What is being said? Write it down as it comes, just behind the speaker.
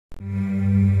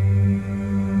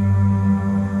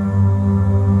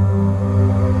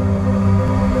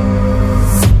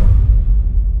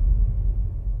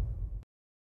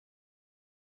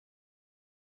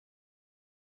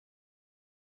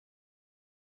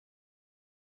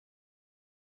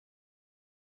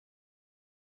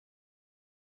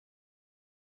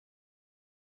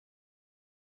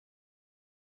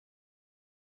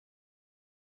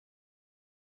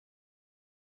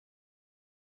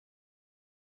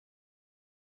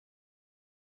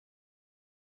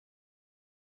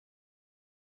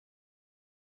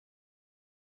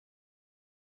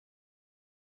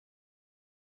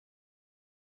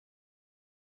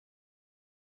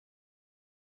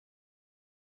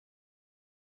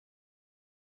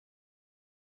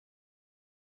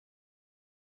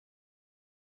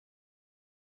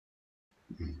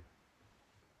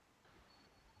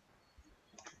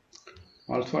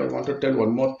Also, I want to tell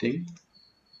one more thing.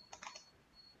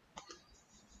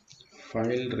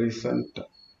 File recent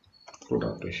code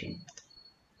operation.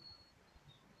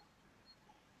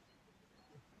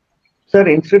 Sir,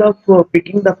 instead of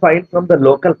picking the file from the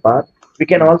local path, we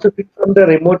can also pick from the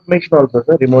remote machine also,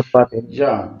 sir, remote path.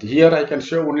 Yeah, here I can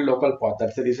show only local path.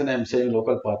 That's the reason I'm saying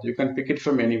local path. You can pick it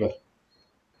from anywhere.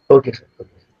 Okay, sir. Okay.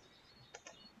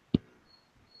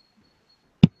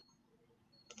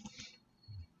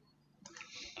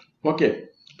 Okay,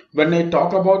 when I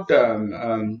talk about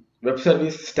web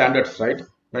service standards, right?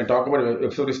 When I talk about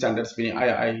web service standards,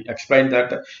 I explained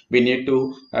that we need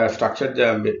to structure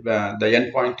the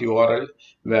endpoint URL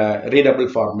readable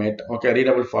format. Okay,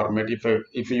 readable format. If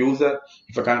a user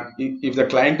if the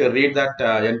client read that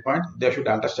endpoint, they should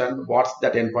understand what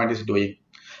that endpoint is doing.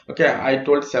 Okay, I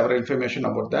told several information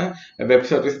about the web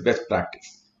service best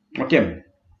practice. Okay.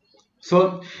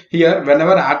 So here,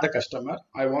 whenever I add the customer,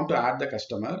 I want to add the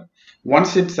customer.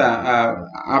 Once it's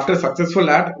after successful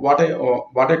add, what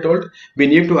I told, we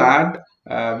need to add,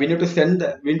 we need to send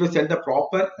the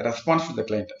proper response to the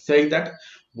client, saying that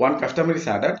one customer is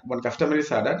added, one customer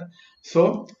is added.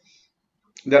 So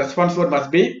the response word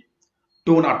must be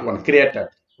 201 created.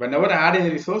 Whenever I add any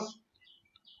resource,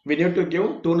 we need to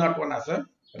give 201 as a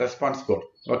response code.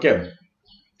 Okay.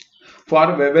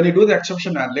 For when you do the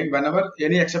exception handling, whenever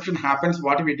any exception happens,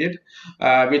 what we did,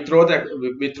 we catch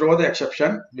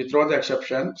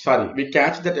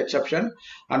that exception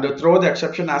and we throw the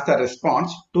exception as the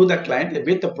response to the client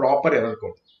with the proper error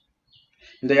code.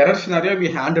 In the error scenario, we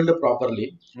handled it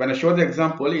properly. When I show the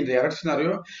example, in the error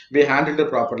scenario, we handled it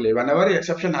properly. Whenever the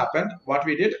exception happened, what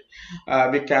we did,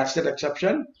 we catch that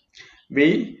exception,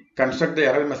 we construct the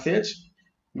error message,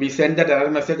 we send that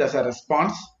error message as a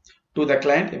response to the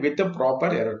client with the proper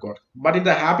error code. But in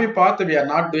the happy path, we are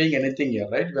not doing anything here,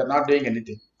 right? We are not doing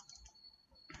anything.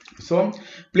 So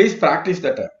please practice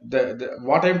that.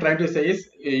 What I'm trying to say is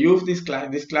use this class.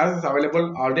 This class is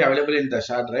already available in the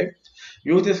chat, right?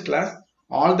 Use this class.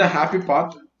 All the happy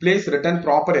path, please return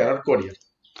proper error code here.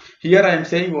 Here I am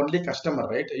saying only customer,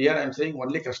 right? Here I am saying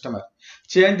only customer.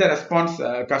 Change the response,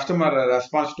 customer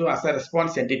response to as a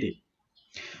response entity.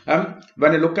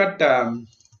 When you look at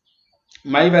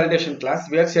my validation class,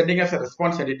 we are sending as a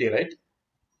response entity, right?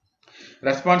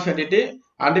 Response entity,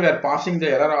 and we are passing the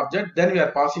error object, then we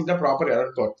are passing the proper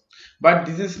error code. But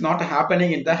this is not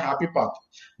happening in the happy path.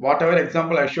 Whatever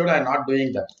example I showed, I am not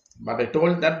doing that. But I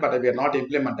told that, but we are not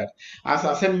implemented. As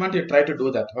assignment, you try to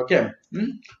do that. Okay.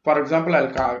 For example,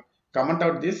 I'll comment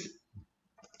out this.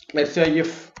 Let's say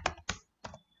if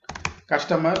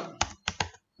customer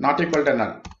not equal to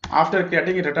null. After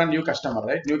creating it, return new customer,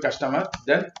 right? New customer,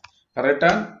 then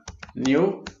return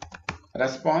new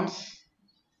response.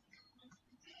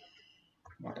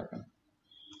 What happened?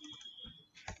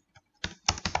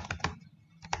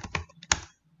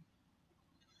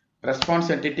 Response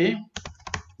entity,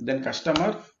 then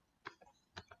customer,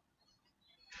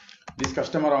 this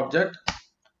customer object,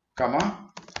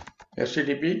 comma,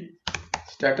 HTTP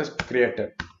status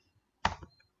created.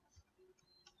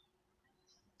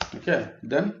 Okay,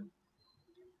 then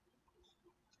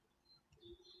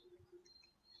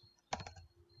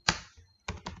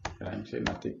I'm saying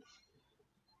nothing.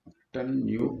 Return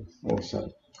new, oh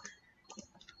sorry.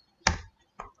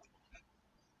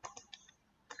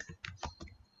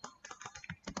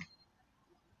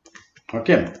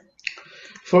 Okay,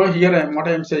 so here what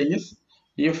I am saying is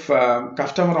if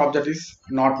customer object is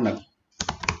not null,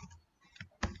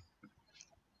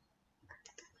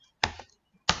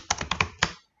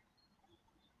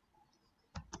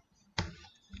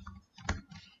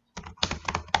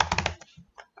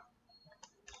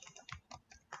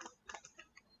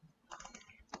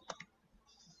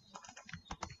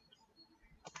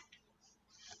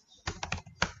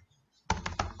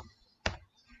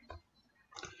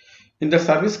 in the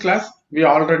service class we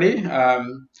already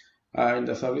in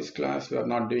the service class we are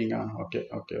not doing okay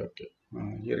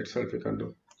here itself we can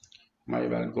do my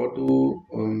well go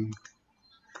to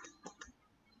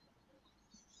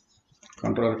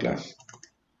controller class,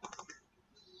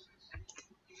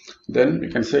 then we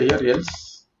can say here else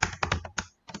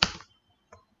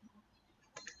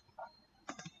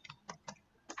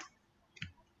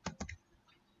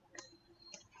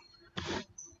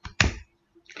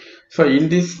so in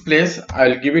this place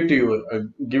I'll give it to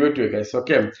you guys.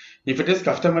 Okay, if it is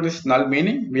customer is null,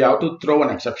 meaning we have to throw an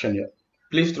exception here.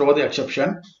 Please throw the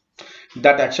exception.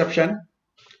 That exception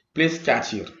please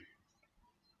catch here.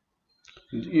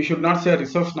 You should not say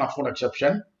resource not found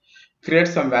exception. Create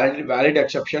some valid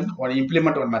exception or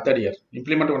implement one method here.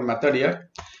 Implement one method here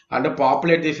and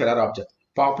populate this error object.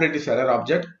 Populate this error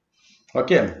object.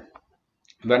 Okay.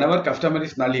 Whenever customer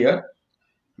is null here,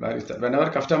 where is that? Whenever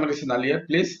customer is null here,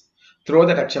 please throw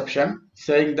that exception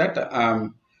saying that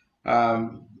um,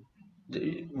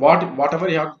 whatever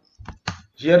you have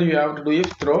here, you have to do is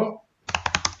throw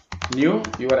new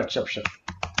your exception.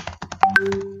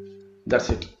 That's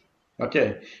it.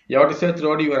 Okay, you have to say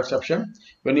throw your exception.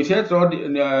 When you say throw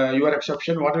your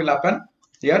exception, what will happen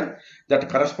here? That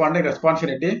corresponding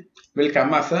responsibility will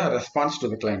come as a response to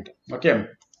the client. Okay,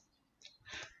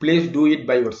 please do it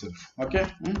by yourself. Okay.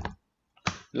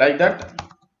 Like that,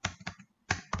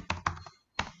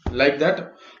 like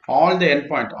that, all the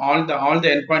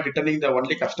endpoint returning the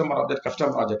only customer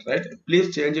object, right?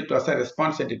 Please change it to as a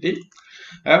response entity.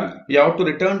 You have to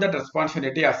return that response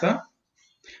entity as a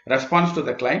response to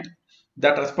the client.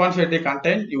 That response entity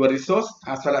contain your resource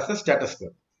as well as the status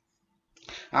code.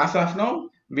 As of now,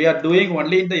 we are doing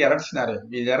only in the error scenario.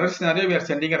 In the error scenario, we are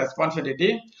sending a response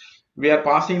entity. We are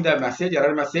passing the message,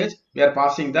 error message. We are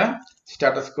passing the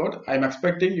status code. I am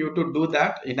expecting you to do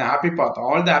that in a happy path.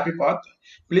 All the happy path,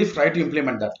 please try to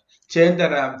implement that. Change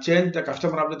the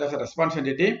customer object as a response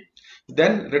entity,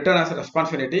 then return as a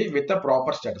response entity with the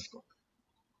proper status code.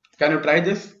 Can you try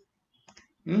this?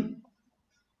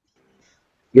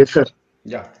 Yes, sir.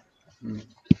 Yeah.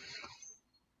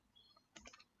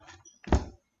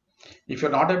 If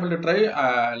you're not able to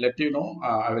try, let you know,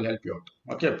 I will help you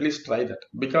out. Okay, please try that,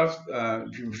 because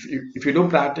if you do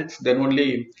practice, then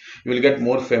only you will get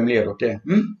more familiar. Okay.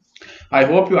 I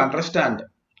hope you understand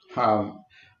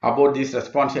about this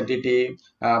response entity,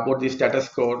 about this status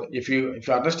code. If you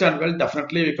understand well,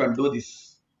 definitely you can do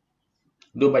this,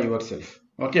 do by yourself.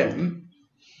 Okay.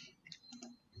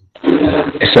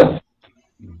 Yes, sir.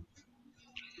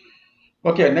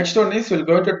 Okay, next one is we're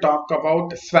going to talk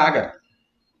about Swagger.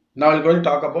 Now we're going to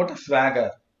talk about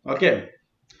Swagger. Okay,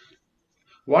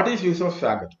 what is use of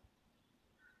Swagger?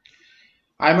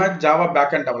 I'm a Java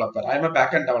backend developer. I'm a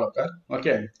backend developer.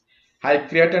 Okay. I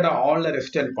created all the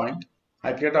REST endpoint.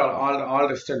 I created all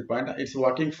REST endpoint. It's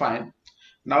working fine.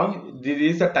 Now this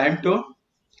is the time to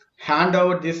hand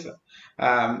over this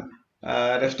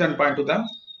REST endpoint to the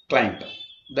client.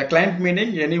 The client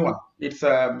meaning anyone. It's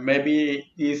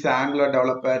maybe is Angular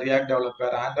developer, React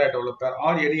developer, Android developer,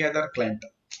 or any other client.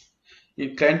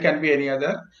 If client can be any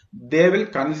other, they will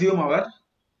consume our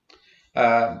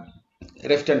uh,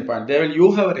 REST endpoint. They will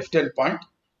use our REST endpoint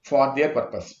for their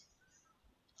purpose.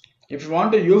 If you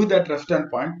want to use that REST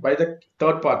endpoint by the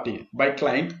third party, by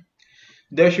client,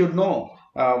 they should know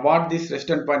what this REST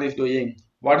endpoint is doing,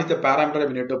 what is the parameter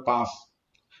we need to pass,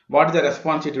 what is the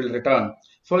response it will return.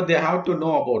 So they have to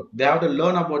know about, they have to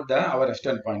learn about our REST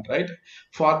endpoint, right?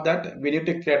 For that, we need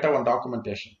to create our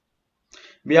documentation.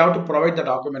 We have to provide the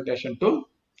documentation to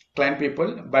client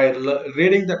people. By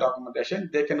reading the documentation,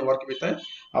 they can work with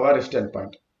our REST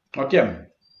endpoint. Okay.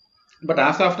 But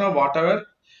as of now, whatever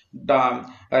the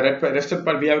REST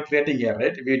endpoint we are creating here,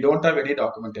 right? We don't have any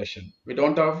documentation. We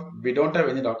don't have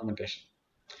any documentation.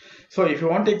 So if you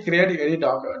want to create any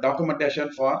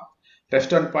documentation for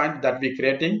REST endpoint that we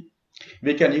creating,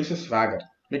 we can use Swagger.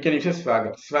 We can use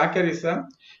Swagger. Swagger is a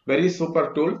very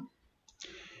super tool.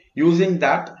 Using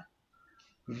that,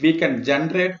 we can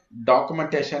generate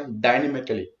documentation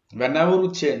dynamically. Whenever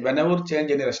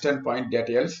change any REST endpoint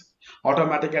details,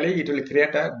 automatically it will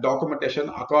create a documentation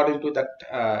according to that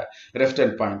REST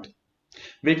endpoint.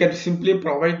 We can simply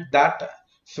provide that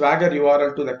Swagger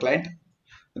URL to the client.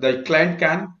 The client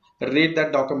can read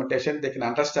that documentation, they can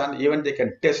understand, even they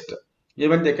can test.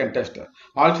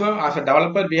 Also, as a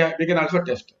developer, we can also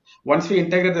test. Once we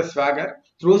integrate the Swagger,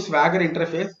 through Swagger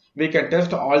interface, we can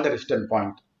test all the REST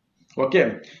endpoint.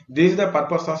 Okay, this is the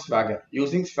purpose of Swagger.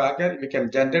 Using Swagger, we can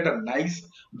generate a nice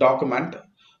document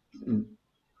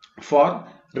for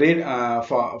read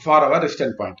for our REST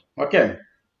endpoint. Okay,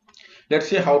 let's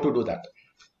see how to do that.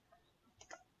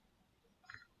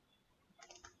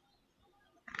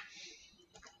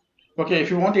 Okay,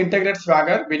 if you want to integrate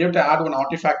Swagger, we need to add one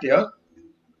artifact here.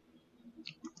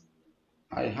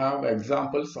 I have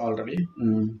examples already.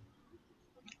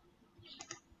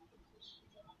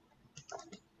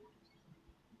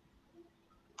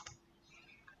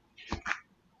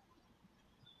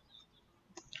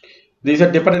 This is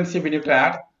a dependency we need to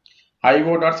add.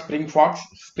 io.springfox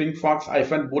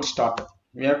hyphen boot starter.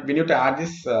 We need to add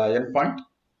this endpoint.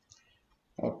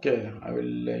 Okay, I will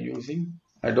using.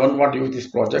 I don't want to use this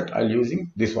project. I'll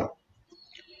using this one.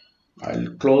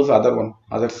 I'll close other one.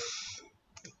 Others.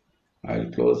 I'll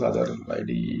close other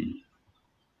ID.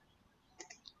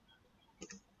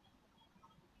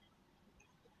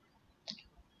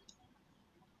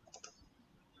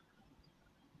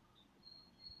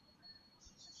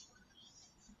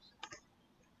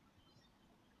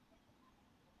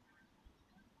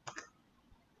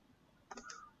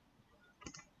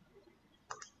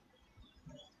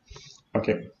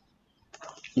 Okay,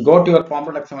 go to your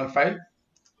pom.xml file,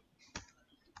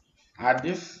 add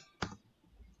this.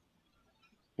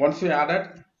 Once you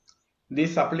added,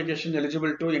 this application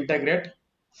eligible to integrate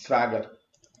Swagger.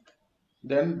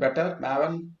 Then better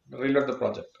Maven reload the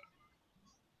project.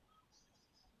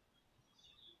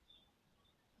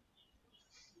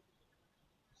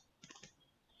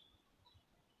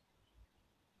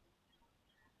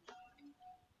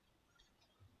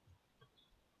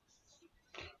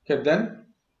 Okay, then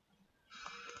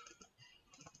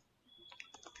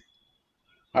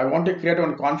I want to create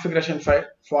one configuration file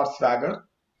for Swagger.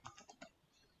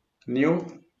 New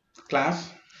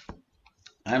class.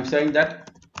 I am saying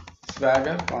that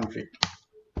Swagger config.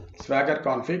 Swagger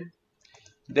config.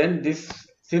 Then this,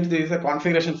 since this is a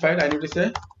configuration file, I need to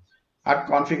say add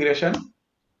configuration.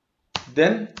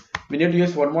 Then we need to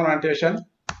use one more annotation,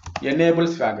 enable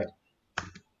Swagger.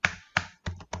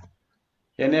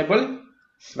 Enable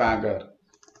Swagger.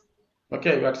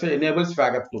 Okay, we have to say enable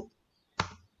Swagger too.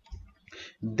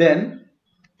 Then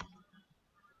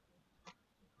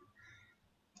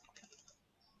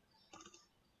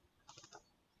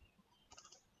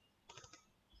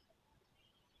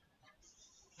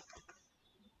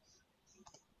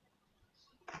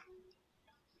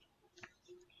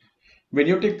we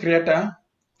need to create a,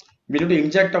 we need to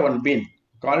inject a one bin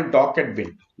called docket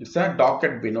bin. It's a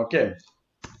docket bin. Okay,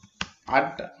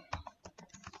 at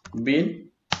bin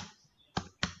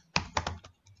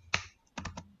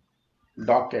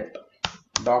docket,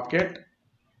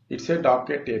 it's a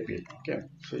docket API. Okay,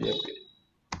 so API,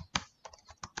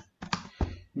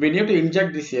 we need to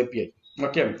inject this API.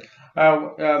 Okay,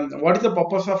 what is the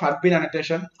purpose of admin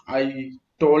annotation? I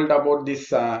told about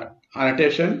this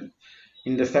annotation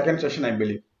in the second session, I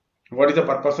believe. What is the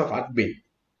purpose of admin?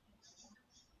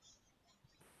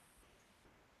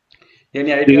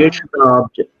 Any idea? Creates the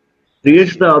object.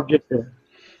 Creates the object.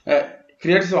 uh,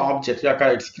 Creates the object. Yeah,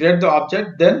 correct. Create the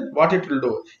object. Then what it will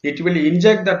do? It will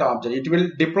inject that object. It will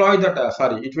deploy that.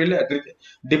 It will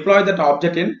deploy that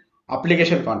object in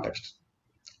application context.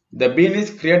 The bean is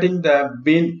creating the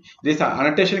bean. This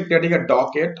annotation creating a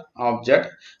docket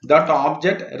object. That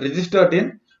object registered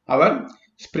in our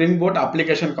Spring Boot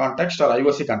application context or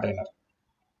IOC container.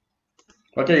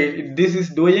 Okay, this is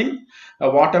doing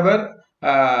whatever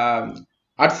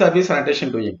at service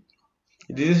annotation doing.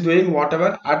 This is doing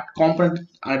whatever at component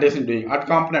annotation doing. At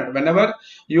component, whenever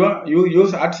you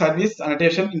use at service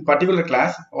annotation in particular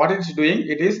class, what it is doing,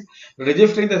 it is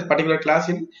registering this particular class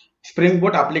in Spring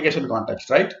Boot application context,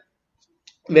 right?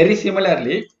 Very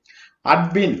similarly,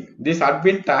 admin, this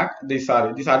admin tag, this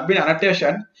admin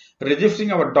annotation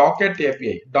registering our docket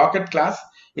API, docket class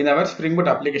in our Spring Boot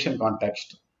application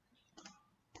context.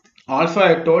 Also,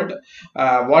 I told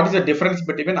what is the difference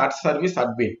between at service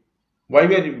admin. Why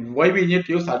we need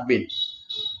to use admin?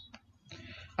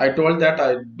 I told that.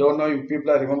 I don't know if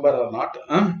people remember or not.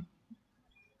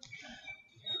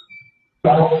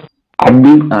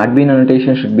 Admin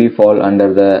annotation should be fall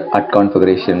under the at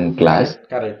configuration class,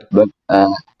 Correct. but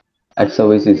at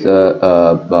service is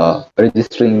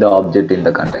registering the object in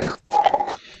the context.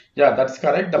 Yeah, that's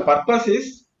correct. The purpose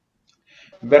is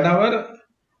whenever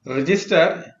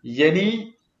register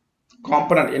any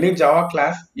component, any Java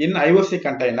class in IOC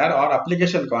container or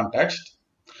application context,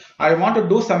 I want to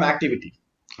do some activity.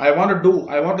 I want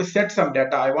to set some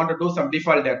data. I want to do some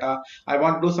default data. I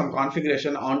want to do some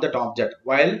configuration on that object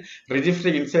while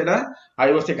registering inside a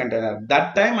IOC container.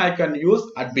 That time I can use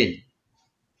admin.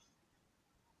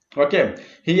 Okay,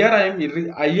 here I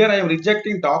am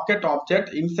rejecting docket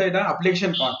object inside an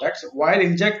application context. While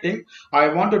injecting, I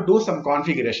want to do some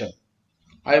configuration.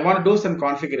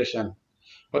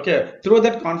 Okay, through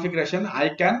that configuration,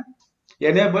 I can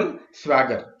enable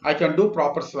Swagger. I can do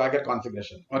proper Swagger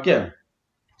configuration. Okay,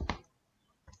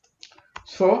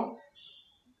 so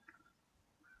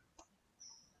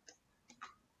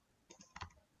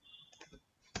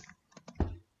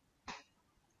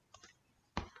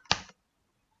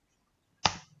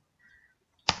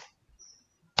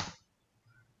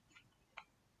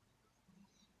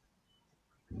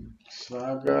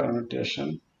Swagger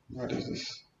annotation. What is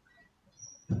this?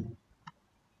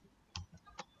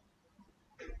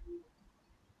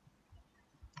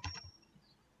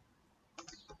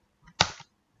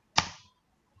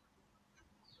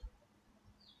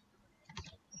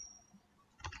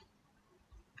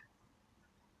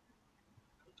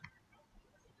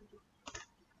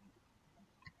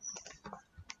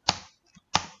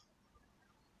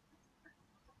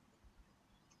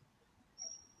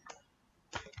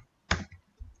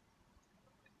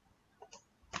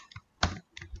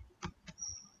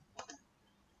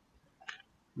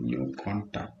 New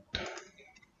contact.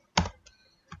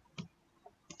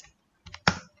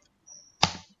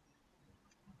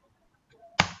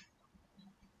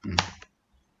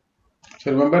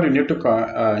 So remember, you need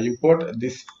to import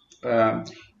this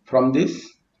from this.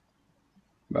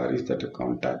 Where is that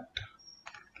contact?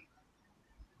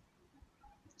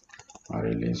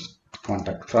 Array list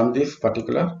contact from this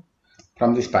particular,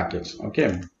 from this package.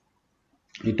 Okay,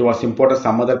 it was imported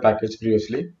some other package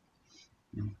previously.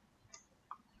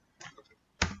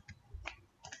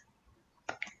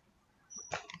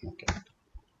 Okay.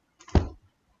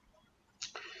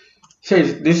 So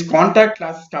this contact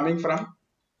class is coming from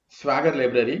Swagger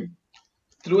library.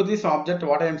 Through this object,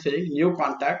 what I am saying, new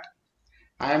contact,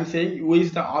 I am saying who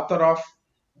is the author of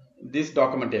this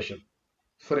documentation.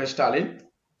 For Stalin.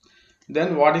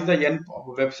 Then what is the end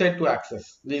website to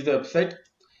access? This is the website.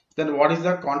 Then what is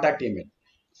the contact email?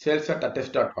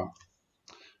 sales@attest.com.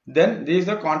 Then this is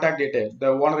the contact detail, the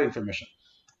owner information.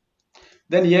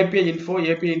 Then API info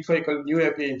equal new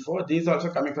API info. This is also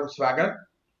coming from Swagger.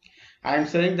 I am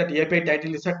saying that API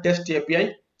title is a test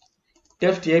API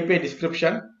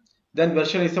description. Then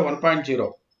version is a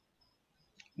 1.0.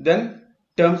 Then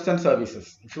terms and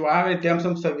services. If you have any terms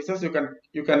and services, you can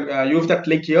use that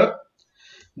link here.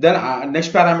 Then next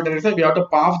parameter is that we have to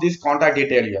pass this contact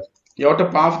detail here. You have to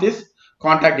pass this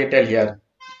contact detail here.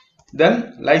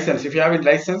 Then license. If you have a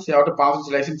license, you have to pass this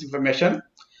license information.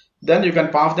 Then you can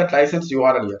pass that license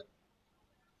URL here.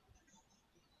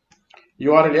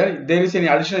 URL here. There is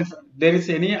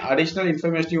any additional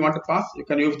information you want to pass, you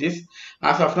can use this.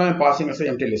 As of now, I am passing as an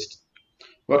empty list.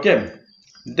 Okay.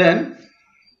 Then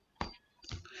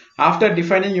after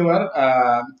defining your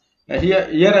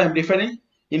here I am defining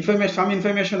some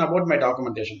information about my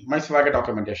documentation, my Swagger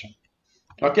documentation.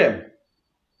 Okay.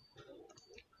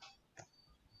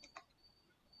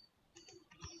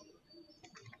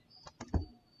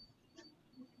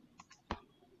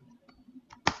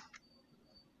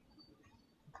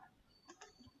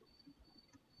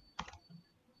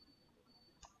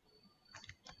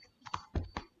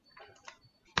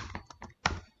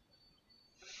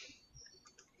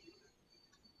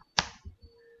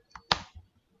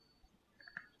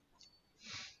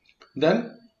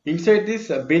 Then inside this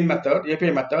bin method,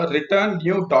 API method, return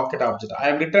new docket object. I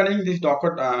am returning this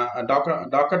docket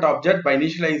object by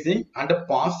initializing and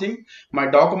passing my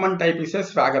document type is a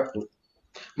Swagger2.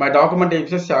 My document type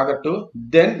is a Swagger2.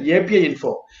 Then API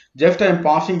info. Just I am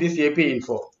passing this API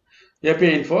info.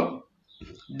 API info.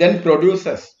 Then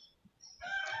producers.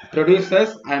 I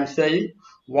am saying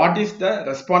what is the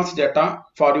response data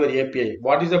for your API?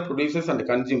 What is the producers and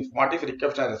consumes? What is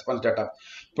request and response data?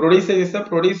 Producer is the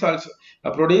produce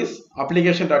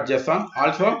application.json,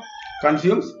 also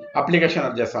consumes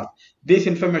application.json. This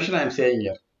information I am saying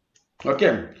here.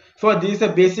 Okay. So this is the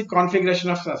basic configuration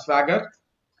of Swagger.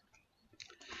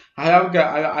 I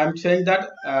am saying that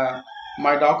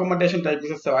my documentation type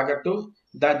is a Swagger2.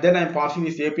 That then I am passing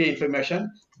this API information.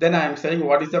 Then I am saying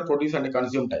what is the produce and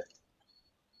consume type.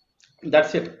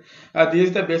 That's it. This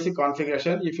is the basic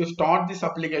configuration. If you start this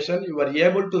application, you are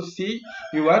able to see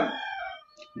your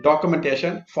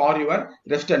documentation for your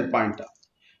REST endpoint.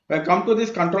 When come to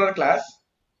this controller class,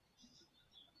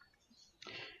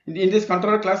 in this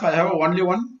controller class, I have only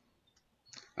one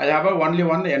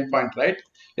endpoint, right?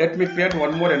 Let me create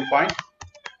one more endpoint.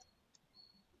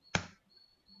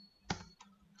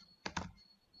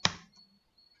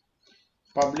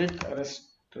 Public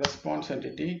response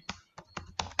entity.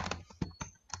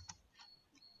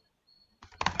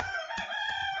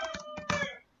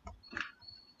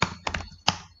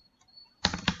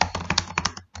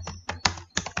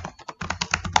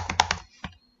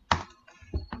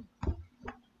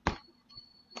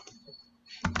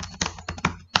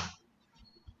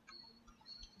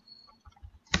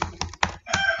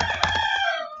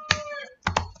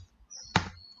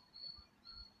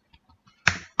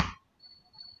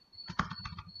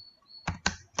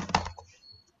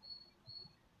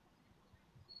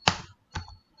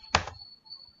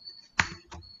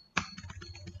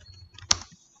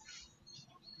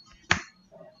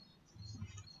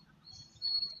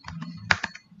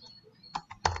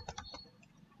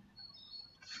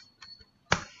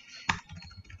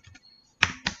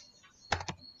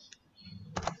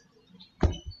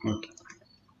 Okay.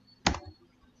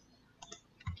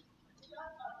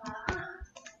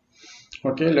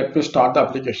 Okay, let me start the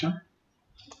application.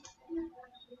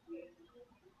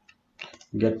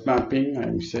 Get mapping, I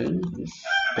am saying is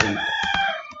print.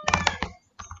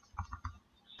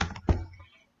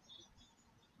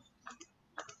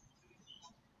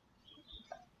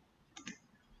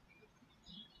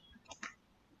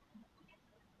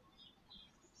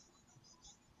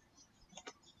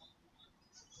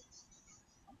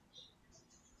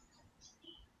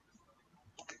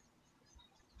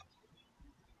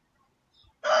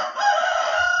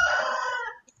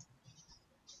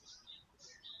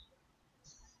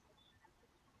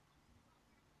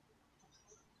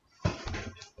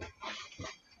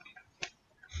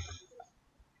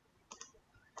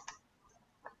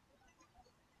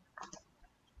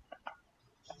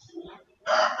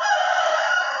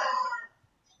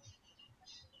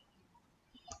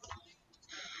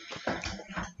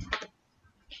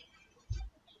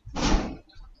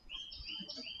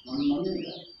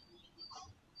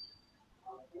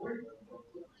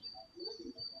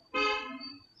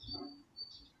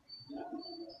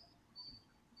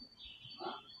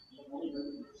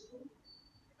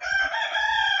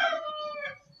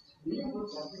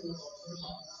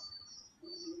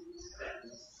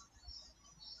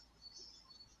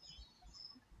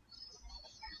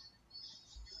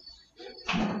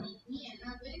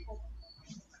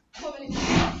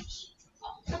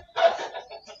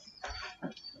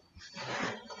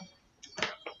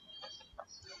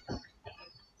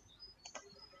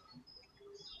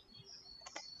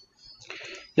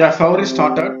 Yeah, server is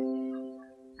started.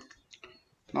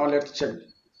 Now let's check.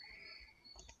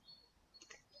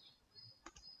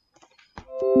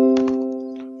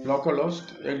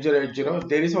 Localhost 8080.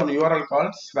 There is one URL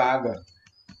called Swagger.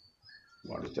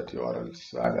 What is that URL?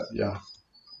 Swagger. Yeah.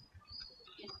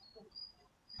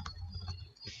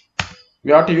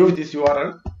 We have to use this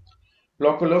URL.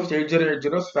 Localhost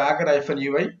 8080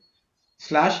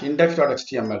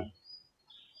 swagger-ui/index.html.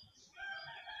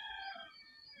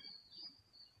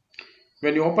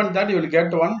 When you open that, you will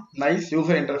get one nice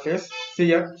user interface. See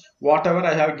here, whatever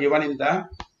I have given in the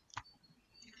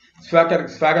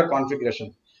Swagger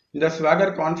configuration. In the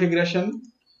Swagger configuration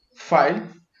file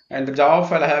and the Java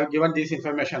file, I have given this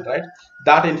information, right?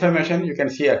 That information you can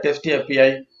see a test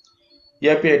API,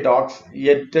 API docs,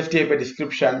 test API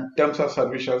description, terms of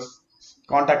services,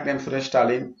 contact name Suresh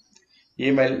Stalin,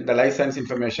 email, the license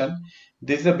information.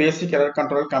 This is the basic error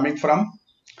control coming from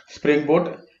Spring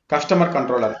Boot customer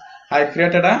controller. I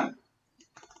created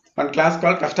one class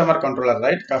called customer controller,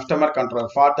 right? Customer controller.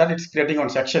 For that, it's creating one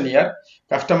section here,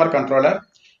 customer controller.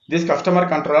 This customer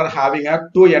controller having a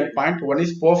two endpoint. One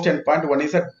is post endpoint, one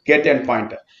is a get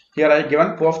endpoint. Here I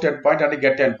given post endpoint and a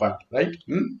get endpoint, right?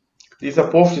 This is a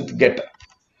post with get.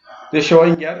 This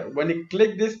showing here. When you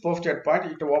click this post endpoint,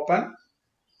 it will open.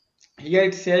 Here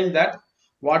it's saying that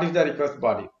what is the request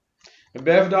body.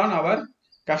 Based on our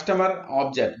customer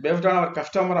object. Based on our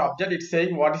customer object, it's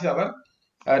saying what is our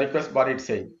request body, it's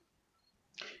saying.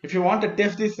 If you want to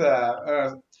test this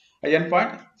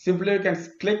endpoint, simply you can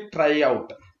click try it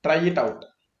out.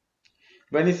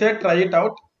 When you say try it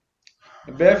out,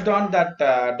 based on that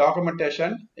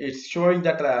documentation, it's showing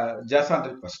that JSON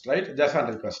request, right? JSON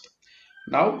request.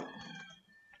 Now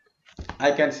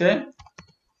I can say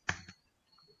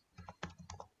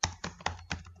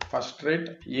first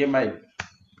rate email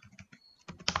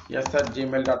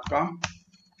yes@gmail.com,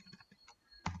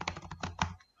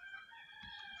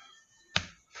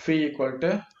 fee equal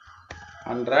to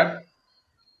 100,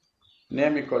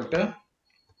 name equal to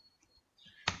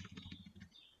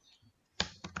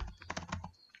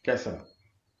Kesava.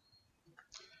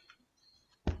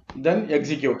 Then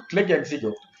execute. Click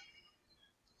execute.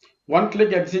 One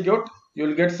click execute, you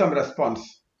will get some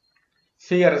response.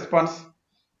 See a response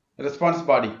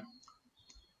body.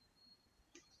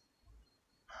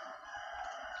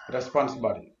 Response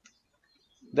body.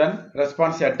 Then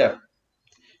response header.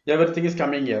 Everything is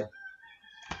coming here.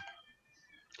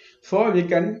 So we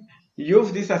can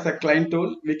use this as a client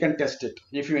tool. We can test it.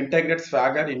 If you integrate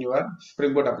Swagger in your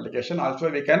Spring Boot application,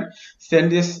 also we can send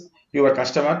this your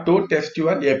customer to test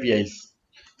your APIs.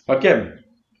 Okay.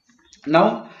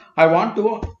 Now I want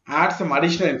to add some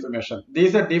additional information.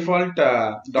 These are default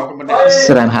documentation.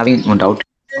 Sir, I'm having one doubt.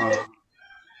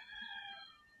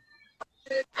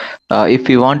 If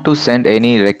we want to send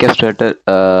any request letter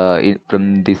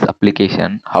from this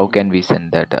application, how can we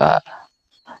send that?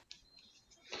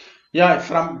 Yeah,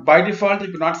 from by default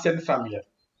you cannot send from here.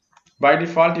 By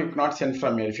default you cannot send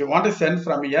from here. If you want to send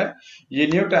from here, you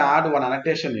need to add one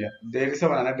annotation here. There is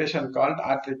one annotation called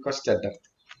 @request header.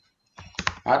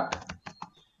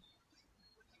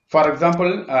 For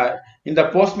example, in the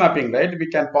post mapping, right, we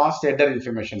can pass header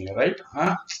information here, right?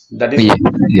 That is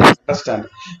Yes. understand.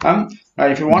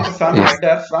 If you want to send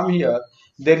header from here,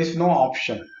 there is no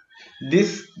option.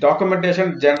 This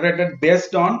documentation generated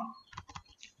based on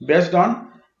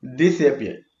this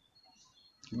API.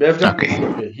 Based on this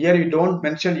API. Here you don't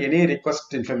mention any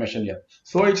request information here,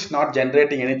 so it's not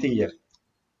generating anything here.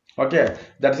 Okay,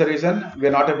 that's the reason we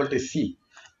are not able to see.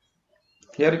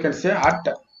 Here you can say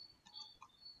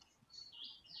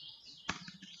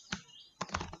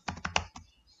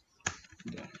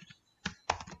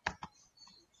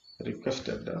 @request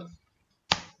header.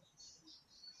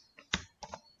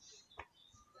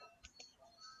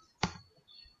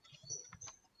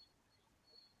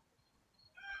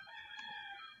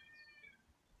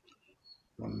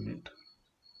 One minute.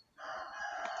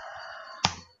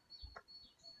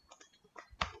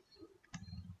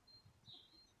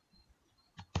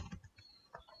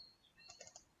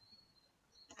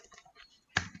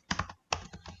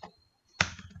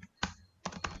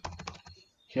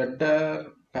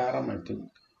 header param, I think.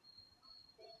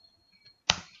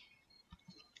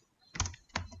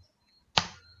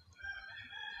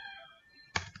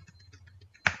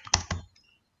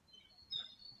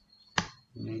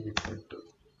 Name equal to,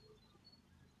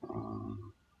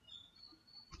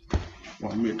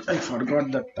 1 minute. I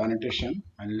forgot that annotation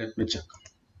and let me check.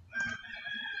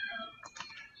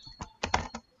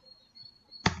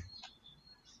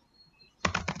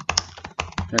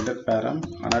 Header param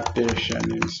annotation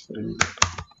in Spring Boot.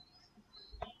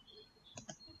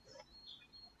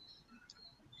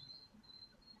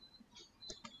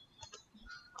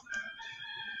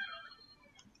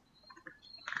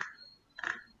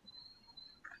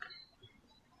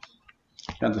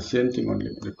 Yeah, the same thing only,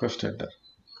 request header.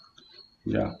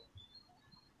 Yeah.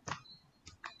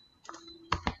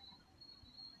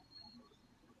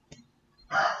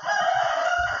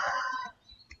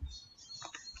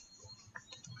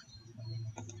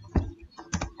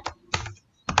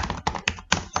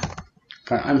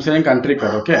 I'm saying country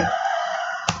code, okay?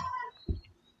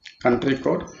 Country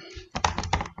code,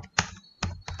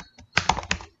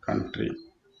 country.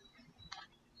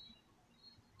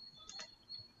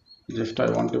 Just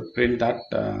I want to print that.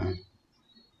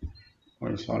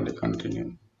 It's already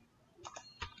continue.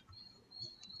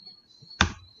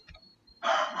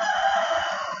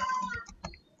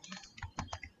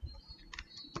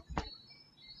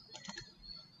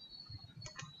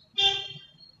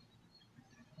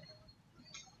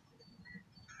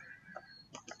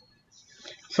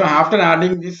 So after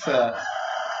adding this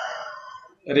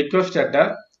request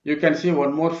header, you can see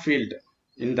one more field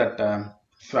in that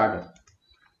Swagger.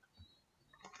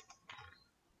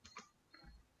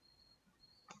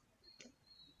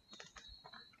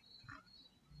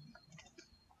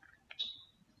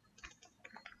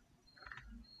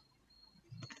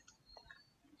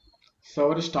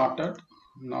 Server started.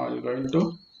 Now I'm going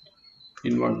to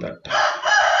invoke that.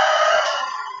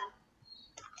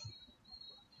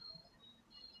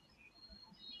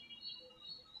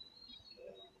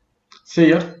 See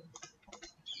here,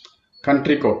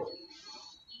 country code.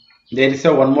 There is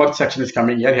a one more section is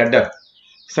coming here, header.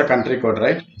 It's a country code,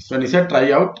 right? So when you say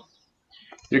try out,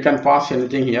 you can pass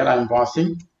anything here. I'm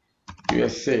passing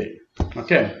USA.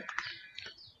 Okay.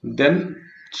 Then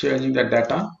changing the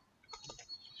data.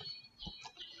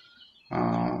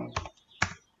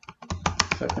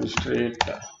 Second street.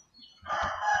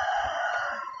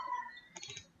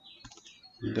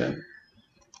 Then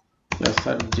yes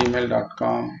at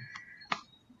gmail.com.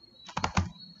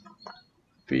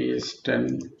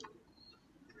 PS10.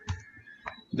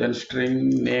 Then string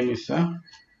name is a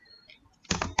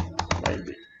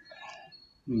YB.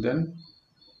 Then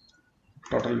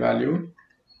total value.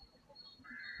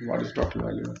 What is total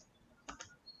value?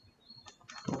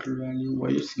 Total value. Why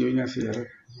is giving us error?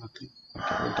 Nothing.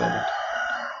 Okay, we'll try it.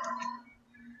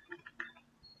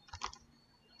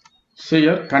 So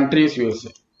here country is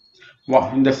USA.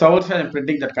 In the server side, I'm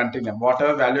printing that country name.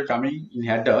 Whatever value coming in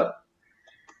header,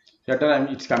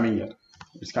 it's coming here.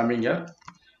 It's coming here,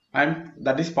 and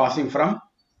that is passing from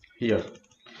here.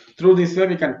 Through this way,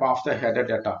 we can pass the header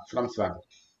data from Swagger.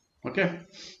 Okay.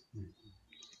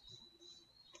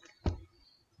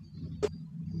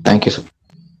 Thank you, sir.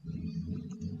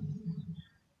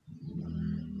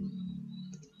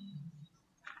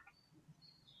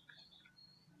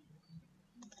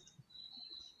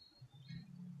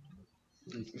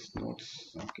 This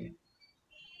notes. Okay.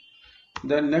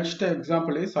 The next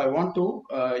example is I want to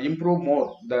improve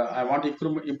more. I want to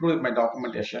improve my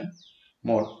documentation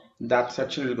more. That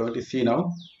section we're going to see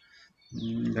now.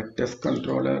 The test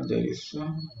controller, there is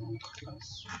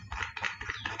class.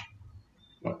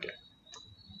 Okay.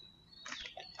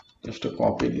 Just to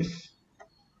copy this.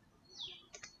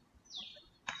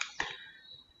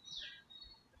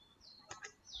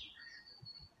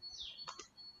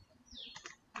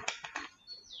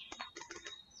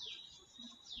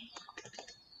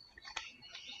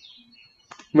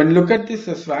 When you look at this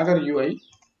Swagger UI,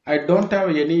 I don't have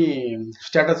any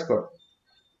status code.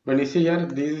 When you see here,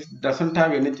 this doesn't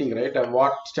have anything, right?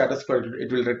 What status code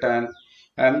it will return,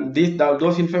 and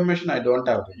those information I don't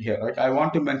have here, right? I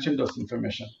want to mention those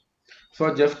information.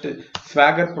 So just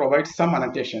Swagger provides some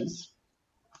annotations.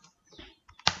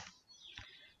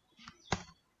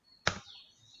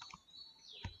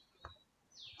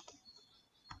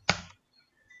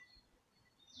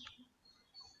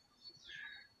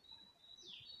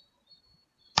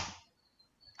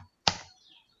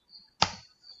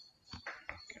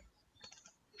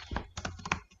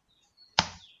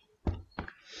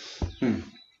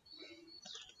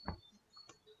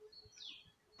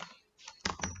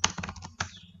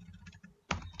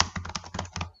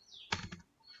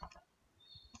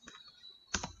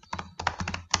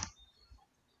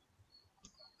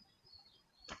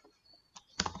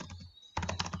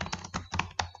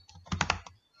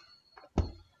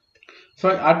 So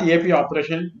at the API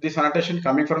operation, this annotation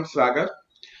coming from Swagger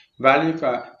value.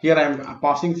 Here I am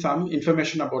passing some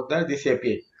information about this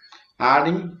API.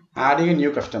 Adding a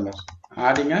new customer.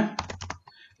 Adding a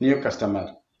new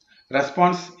customer.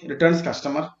 Response returns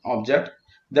customer object.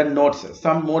 Then notes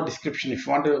some more description. If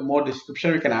you want more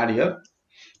description, we can add here.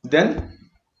 Then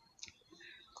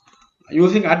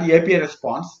using at the API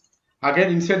response,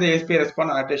 again inside the API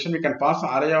response annotation, we can pass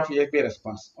array of API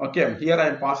response. Okay, here I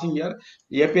am passing here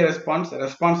API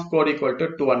response code equal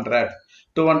to 200.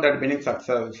 200 meaning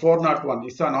success. 401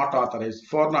 is not authorized.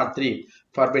 403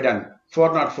 forbidden.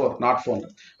 404 not found.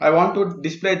 I want to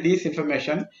display this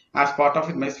information as part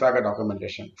of my Swagger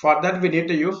documentation. For that, we need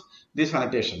to use this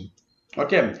annotation.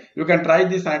 Okay, you can try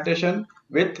this annotation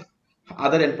with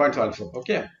other endpoints also.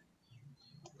 Okay.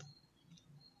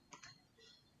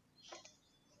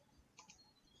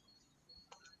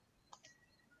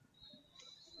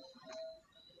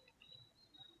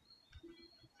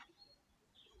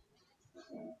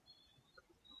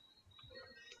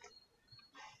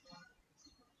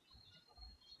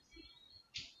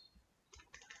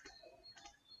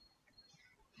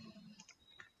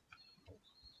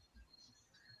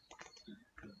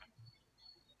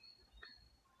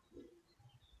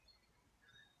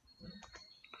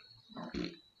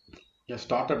 Yes,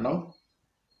 started now.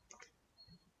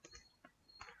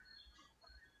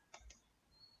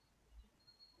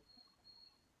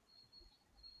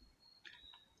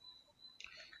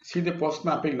 See the post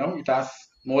mapping now, it has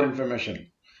more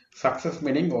information. Success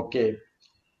meaning okay,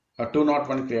 a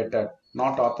 201 created,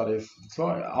 not authorized. So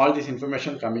all this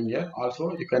information coming here.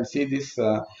 Also you can see this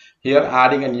here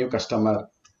adding a new customer,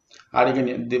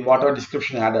 adding the whatever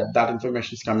description added, that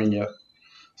information is coming here.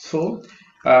 So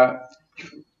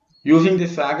using the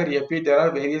Swagger API, there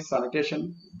are various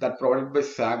annotation that provided by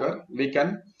Swagger. We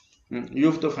can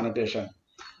use those annotation.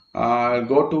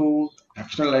 Go to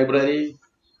external library.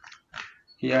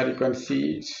 Here you can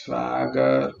see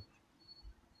Swagger.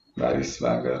 Where is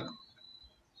Swagger?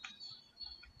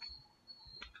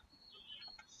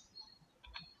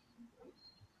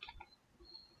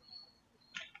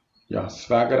 Yeah,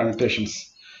 Swagger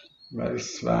annotations. Where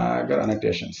is Swagger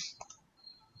annotations?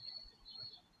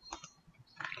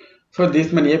 So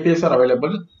these many APIs are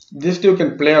available. Just you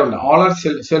can play around. All are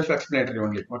self-explanatory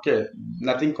only. Okay,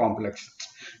 nothing complex.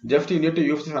 Just you need to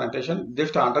use this annotation.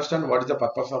 Just to understand what is the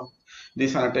purpose of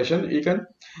this annotation, you can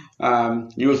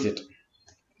use it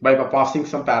by passing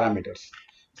some parameters.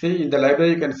 See in the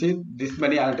library, you can see this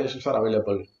many annotations are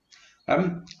available.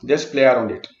 Just play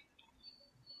around it.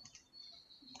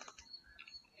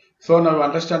 So now you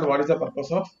understand what is the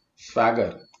purpose of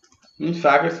Swagger.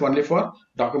 Swagger is only for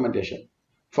documentation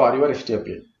for your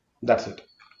HTTP. That's it.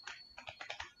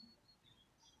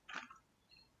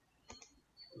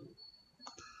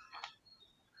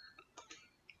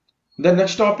 The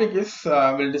next topic is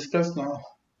we'll discuss now.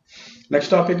 Next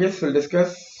topic is we'll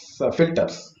discuss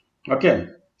filters. Okay,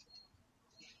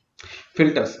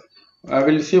 filters.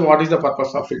 We'll see what is the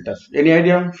purpose of filters. Any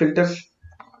idea filters?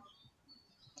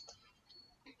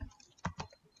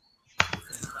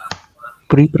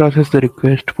 Pre-process the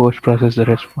request, post-process the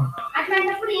response.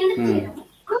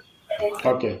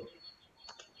 Okay.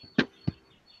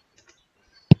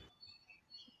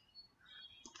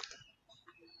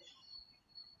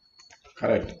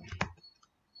 Correct.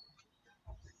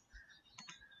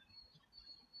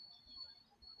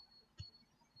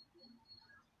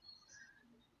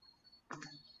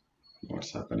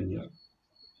 What's happening here?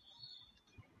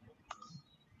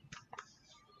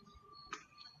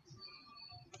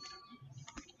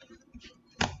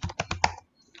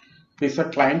 This is a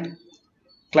client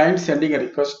sending a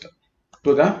request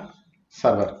to the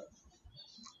server.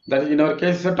 That in our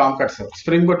case is a Tomcat server.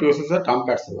 Spring Boot uses a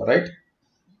Tomcat server, right?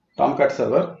 Tomcat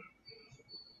server.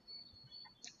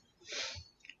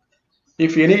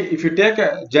 If you take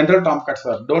a general Tomcat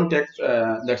server, don't take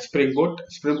that Spring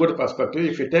Boot perspective.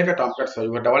 If you take a Tomcat server,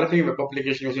 you are developing a web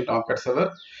application using Tomcat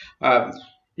server.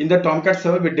 In the Tomcat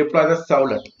server, we deploy the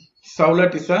Servlet.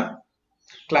 Servlet is a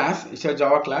class, it's a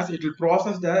Java class. It will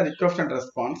process the request and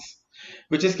response,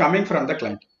 which is coming from the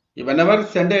client. Whenever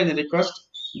send a request,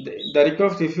 the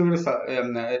request received,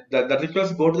 the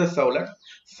request go to the Servlet.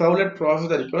 Servlet process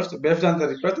the request. Based on the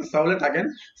request, the Servlet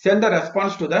again send the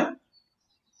response to the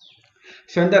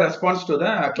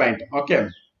client. Okay,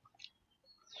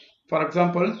 for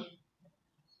example,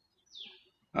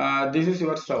 this is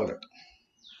your Servlet.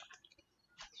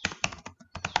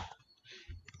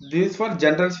 This is for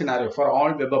general scenario for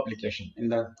all web application. In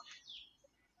the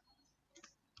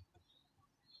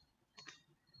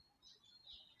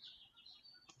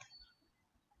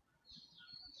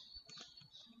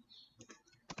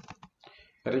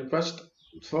request.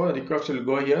 So request will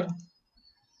go here.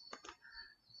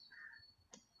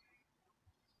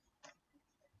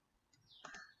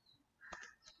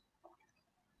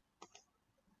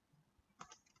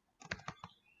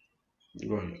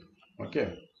 Go here.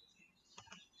 Okay.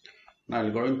 Now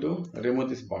I'm going to remove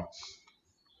this box.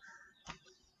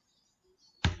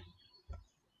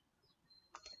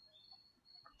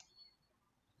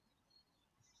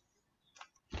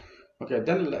 Okay,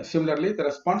 then similarly the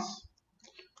response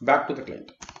back to the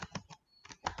client.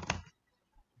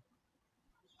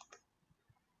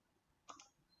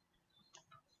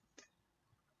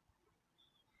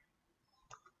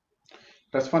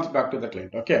 Response back to the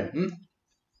client. Okay.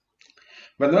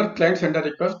 Whenever client send a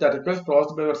request, the request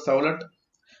processed by your servlet,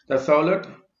 the servlet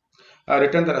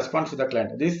return the response to the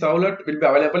client. This servlet will be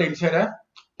available inside a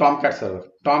Tomcat server.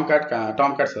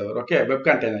 Tomcat server. Okay, web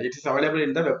container. It is available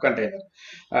in the web container.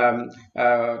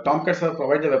 Tomcat server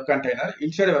provides the web container.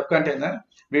 Inside a web container,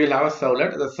 we will have a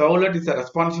servlet. The servlet is a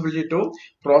responsibility to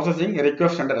processing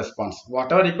request and response.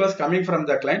 Whatever request coming from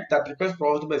the client, that request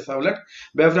processed by servlet.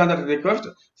 Based on that request,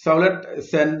 servlet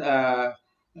send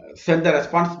the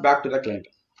response back to the client.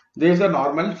 This is the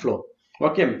normal flow.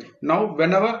 Okay. Now,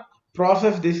 whenever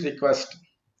process this request,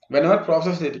 I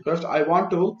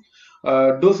want to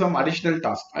do some additional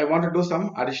task.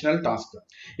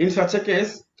 In such a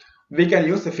case, we can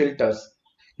use the filters.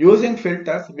 Using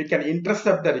filters, we can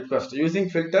intercept the request. Using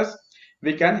filters,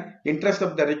 we can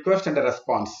intercept the request and the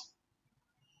response.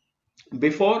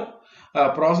 Before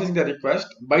processing the request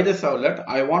by the servlet,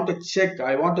 I want to check,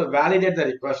 I want to validate the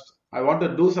request. I want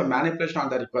to do some manipulation on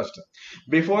the request.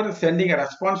 Before sending a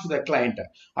response to the client,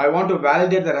 I want to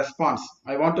validate the response.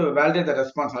 I want to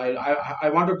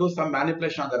do some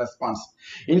manipulation on the response.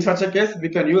 In such a case, we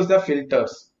can use the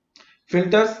filters.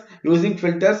 Using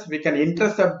filters, we can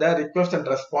intercept the request and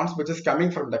response which is coming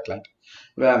from the client.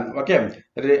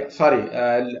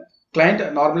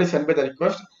 Client normally send by the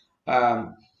request.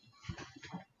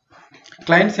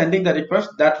 Client sending the request,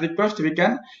 that request we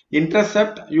can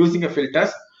intercept using a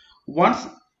filters. Once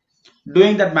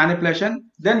doing that manipulation,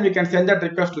 then we can send that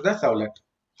request to the servlet.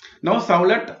 Now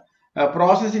servlet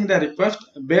processing the request.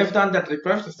 Based on that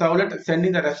request, servlet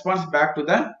sending the response back to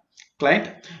the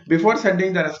client. Before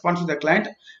sending the response to the client,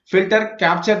 filter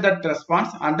capture that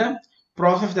response and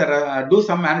process the do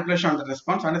some manipulation on the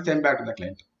response and send back to the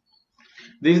client.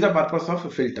 This is the purpose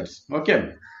of filters.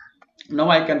 Okay. Now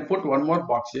I can put one more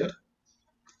box here.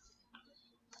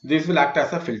 This will act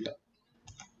as a filter.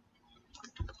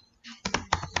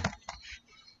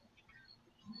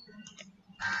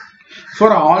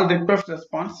 For all request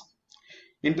response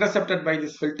intercepted by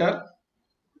this filter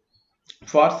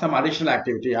for some additional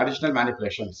activity, additional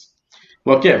manipulations.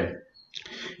 Okay.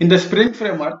 In the Spring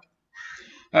framework,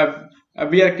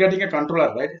 we are creating a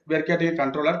controller, right? We are creating a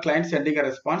controller, client sending a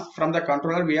response. From the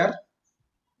controller, we are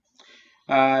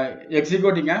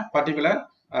executing a particular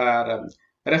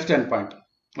REST endpoint.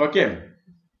 Okay.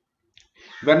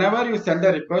 Whenever you send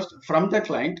a request from the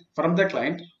client,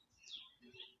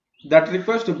 that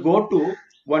request to go to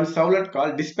one servlet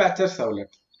called dispatcher servlet.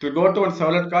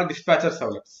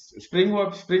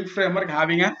 Spring framework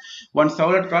having one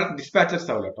servlet called dispatcher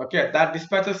servlet. Okay, that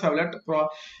dispatcher servlet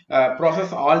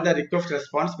process all the request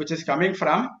response which is coming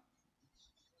from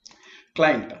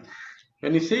client.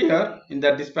 When you see here in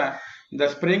the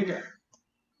Spring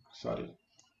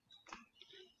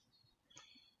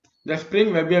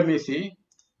WebMVC,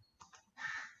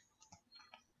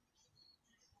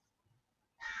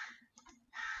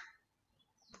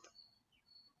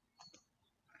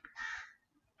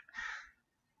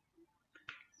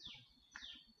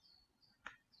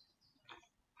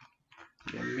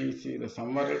 let me see the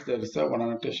somewhere else there is a one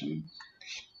annotation.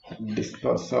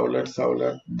 Servlet,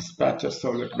 dispatcher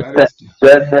servlet. Where is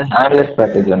That's the handless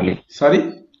package only.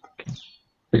 Sorry?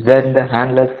 Is that the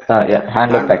handless?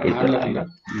 Handler package. Handler.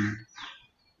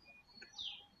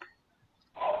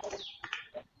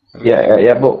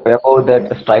 Above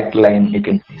that strike line you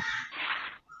can see.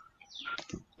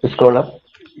 Scroll up.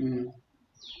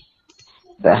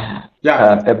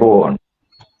 Above one.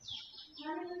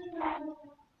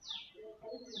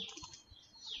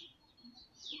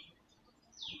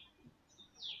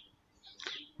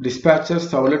 Dispatcher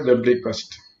servlet web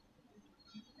request.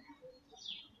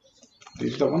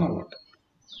 This is the one or what?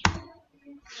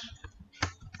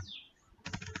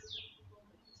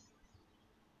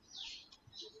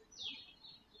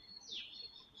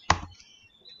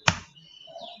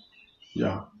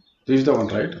 Yeah, this is the one,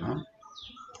 right?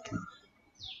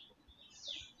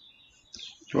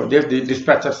 So there's the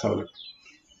dispatcher servlet.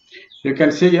 You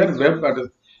can see here web.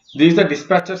 This is the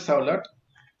dispatcher servlet.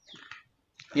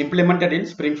 implemented in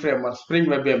Spring Framework, Spring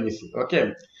Web MVC.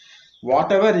 Okay,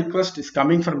 whatever request is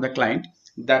coming from the client,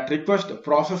 that request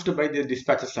processed by the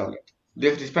dispatcher servlet.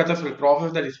 This dispatchers will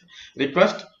process the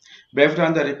request. Based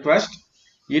on the request,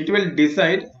 it will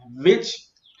decide which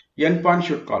endpoint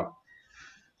should call.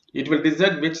 It will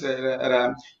decide which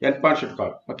endpoint should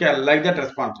call. Okay, like that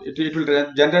response. It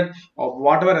will generate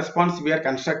whatever response we are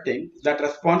constructing. That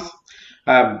response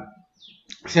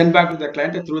sent back to the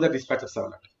client through the dispatcher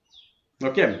servlet.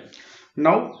 Okay.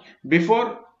 Now,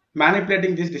 before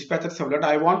manipulating this dispatcher servlet,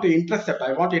 I want to intercept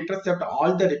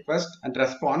all the requests and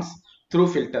response through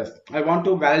filters. I want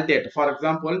to validate. For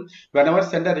example, whenever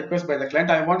send a request by the client,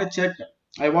 I want to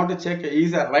check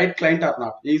is a right client or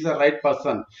not, is a right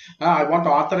person. I want to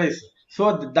authorize.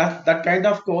 So that kind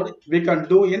of code we can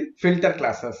do in filter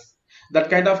classes.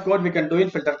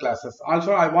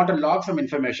 Also, I want to log some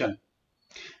information.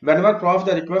 Whenever process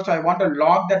the request, I want to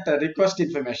log that request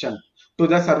information to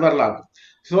the server log.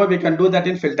 So we can do that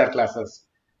in filter classes.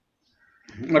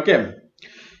 Okay.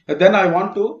 Then I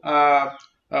want to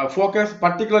focus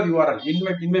particular URL.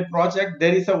 In my project,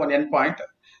 there is a one endpoint.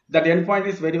 That endpoint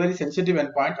is very, very sensitive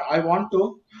endpoint. I want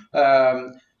to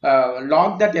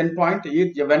log that endpoint.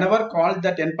 Whenever called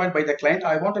that endpoint by the client,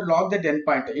 I want to log that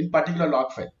endpoint in particular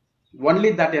log file.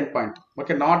 Only that endpoint.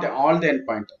 Okay, not all the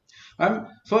endpoint.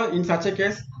 So in such a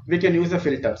case, we can use the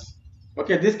filters.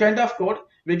 Okay, this kind of code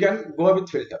we can go with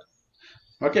filter.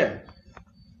 Okay.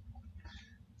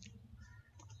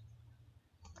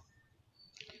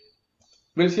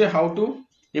 We'll see how to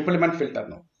implement filter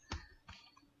now.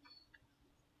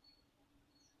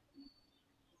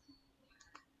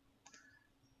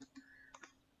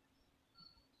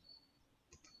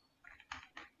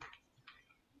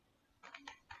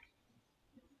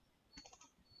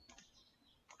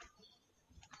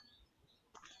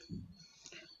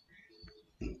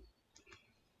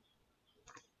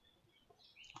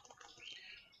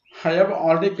 I have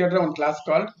already created one class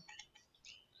called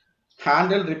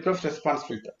handle request response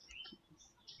filter.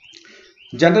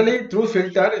 Generally, through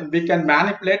filter, we can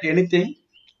manipulate anything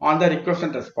on the request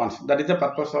and response. That is the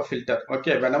purpose of filter.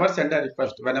 Okay, whenever send a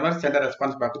request, whenever send a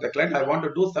response back to the client, I want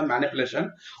to do some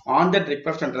manipulation on that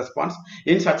request and response.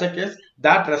 In such a case,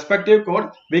 that respective code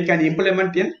we can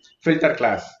implement in filter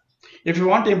class. If you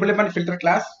want to implement filter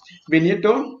class, we need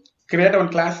to create one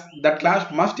class. That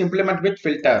class must implement with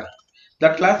filter.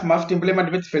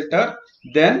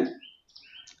 Then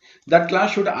that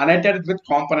class should annotate with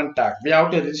component tag. We have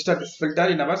to register this filter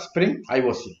in our Spring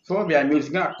IOC. So we are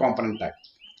using a component tag.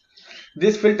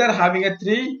 This filter having a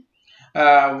three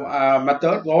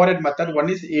method, override method. One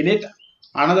is init,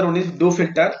 another one is do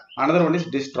filter, another one is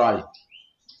destroy.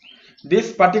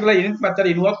 This particular init method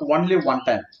invoke only one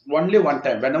time.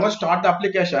 Whenever start the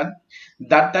application,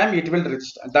 that time it will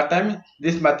register. That time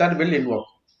this method will invoke.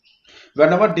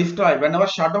 Whenever destroy, whenever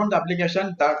shut down the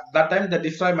application, that time the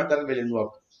destroy method will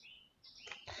invoke.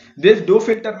 This do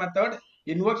filter method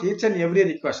invokes each and every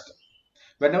request.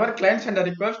 Whenever client send a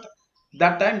request,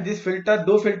 that time this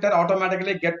do filter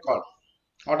automatically get called.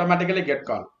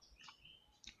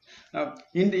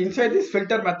 Inside this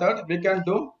filter method, we can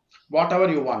do whatever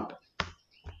you want.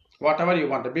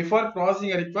 Before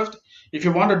processing a request, if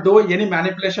you want to do any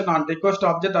manipulation on request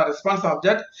object or response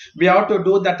object, we have to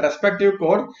do that respective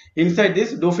code inside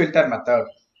this do filter method.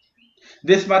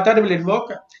 This method will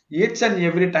invoke each and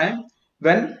every time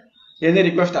when any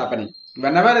request happening.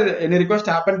 Whenever any request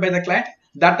happened by the client,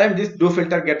 that time this do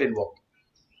filter get invoked.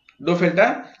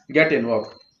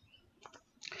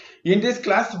 In this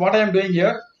class, what I am doing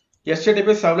here,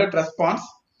 HTTP servlet response.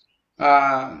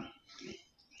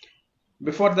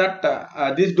 Before that,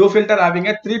 this do filter having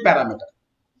a three parameter.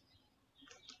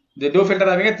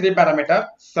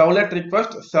 Servlet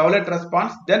request, servlet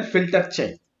response, then filter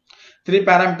chain. Three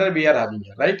parameter we are having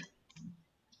here, right?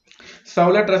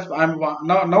 Servlet response.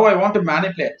 Now I want to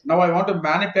manipulate.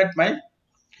 My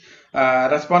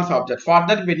response object. For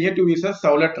that, we need to use a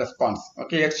servlet response.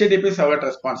 Okay, HTTP servlet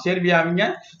response. Here we are having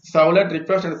a servlet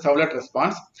request and servlet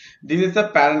response. This is the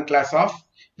parent class of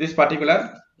this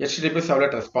particular HTTP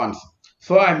servlet response.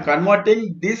 So I am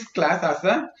converting this class as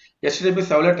a HTTP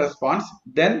servlet response.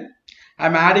 Then I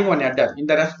am adding one header. In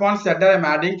the response header, I am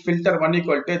adding filter 1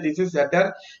 equal to this is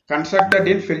header constructed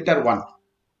in filter 1.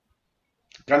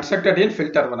 I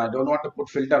don't want to put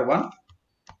filter 1.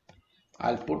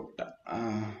 I'll put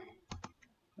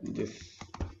this.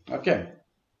 Okay.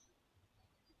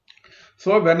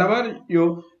 So whenever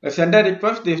you send a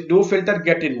request, this do filter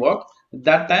get invoked.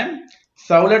 That time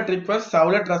servlet request,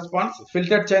 servlet response,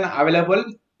 filter chain available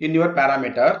in your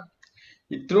parameter.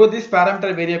 Through this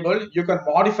parameter variable, you can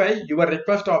modify your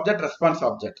request object, response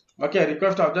object. Okay,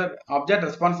 request object,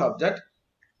 response object.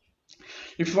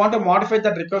 If you want to modify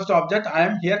that request object, I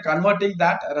am here converting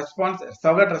that response,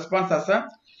 servlet response as a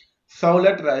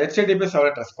servlet, HTTP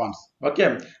servlet response.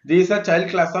 Okay, this is a child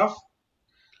class of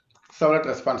servlet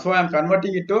response. So I am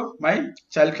converting it to my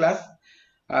child class.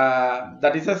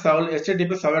 That is a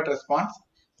HTTP servlet response.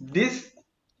 This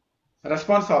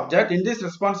response object, in this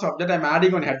response object, I am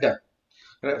adding one header.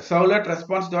 Servlet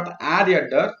response dot add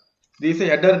header. This is a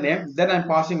header name. Then I am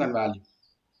passing one value.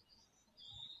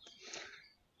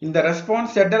 In the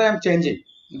response header, I am changing.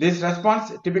 This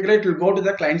response, typically it will go to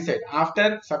the client side.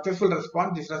 After successful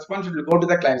response, this response will go to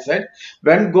the client side.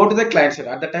 When go to the client side,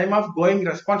 at the time of going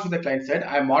response to the client side,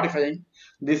 I am modifying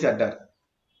this header.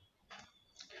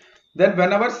 Then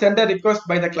whenever send a request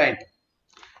by the client,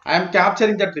 I am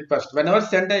capturing that request. Whenever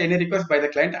send any request by the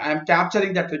client, I am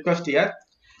capturing that request here.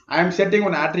 I am setting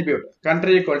one attribute,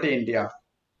 country equal to India.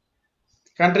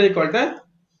 Country equal to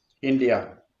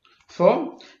India.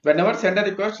 So whenever send a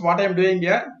request, what I am doing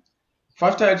here,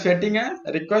 first I am setting a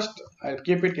request. I will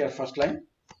keep it here first line.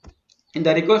 In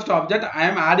the request object, I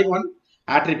am adding one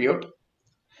attribute.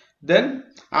 Then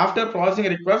after processing a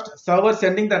request, server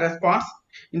sending the response.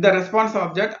 In the response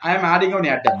object, I am adding one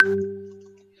header.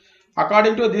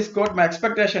 According to this code, my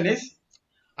expectation is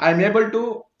I am able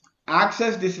to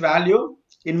access this value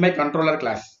in my controller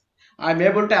class. I am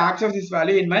able to access this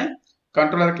value in my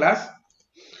controller class.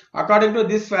 According to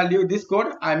this value, this code,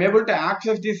 I am able to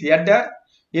access this header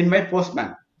in my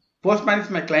Postman. Postman is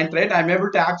my client, right? I am able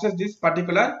to access this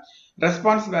particular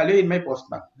response value in my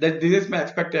Postman. This is my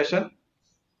expectation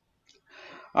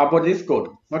about this code.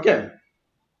 Okay.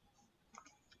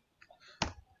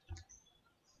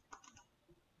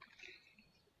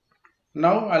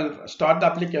 Now I'll start the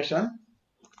application.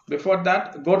 Before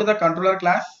that, go to the controller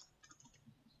class.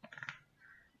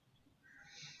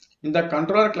 In the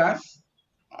controller class,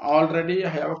 already I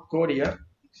have a code here.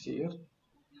 See here.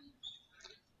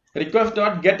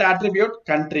 Request.get attribute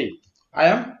country. I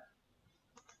am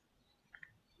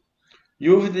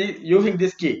using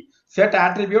this key. Set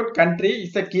attribute country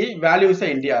is a key. Value is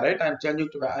a India, right? I am changing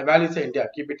to value is a India.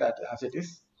 Keep it as it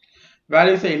is.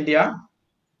 Value is a India.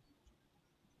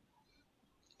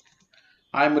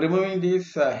 I am removing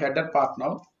this header part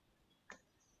now.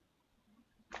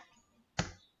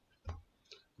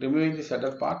 Removing this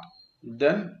header part.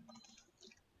 Then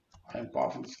I am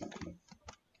popping this controller.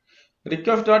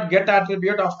 Request.get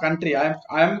attribute of country. I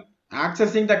am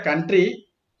accessing the country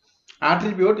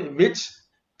attribute which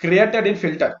created in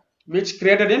filter.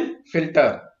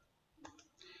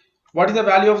 What is the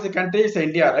value of the country? Is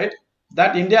India, right?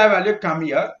 That India value come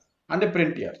here and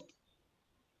print here.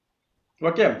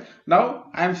 Okay.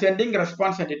 Now I am sending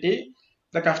response entity,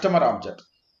 the customer object.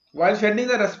 While sending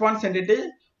the response entity,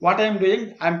 what I am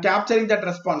doing, I am capturing that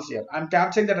response here. In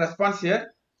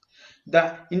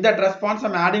that response, I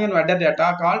am adding an header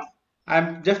data called, I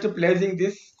am just placing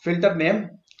this filter name.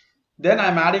 Then I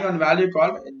am adding one value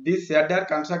called this header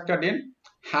constructed in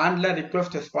handler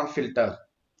request response filter.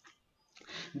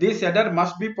 This header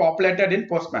must be populated in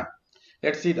Postman.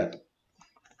 Let's see that.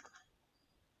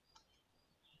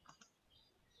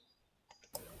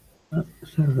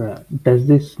 Sir, does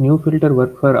this new filter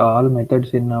work for all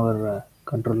methods in our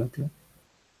controller class?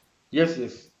 Yes.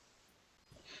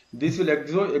 This will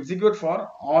execute for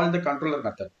all the controller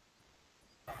method.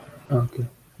 Okay.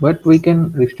 But we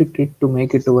can restrict it to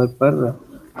make it work for a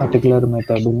particular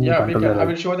method in Yeah, controller. I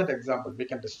will show that example. We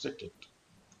can restrict it.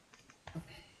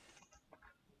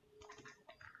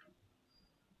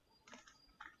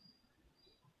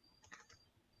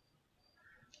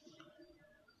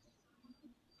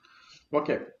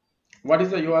 Okay. What is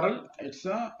the URL? It's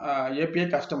a API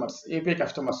customers,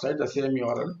 right? The same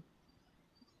URL.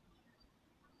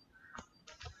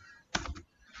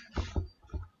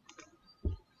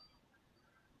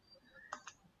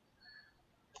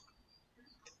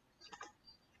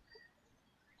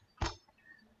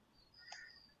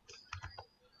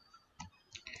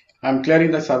 I'm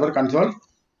clearing the server console.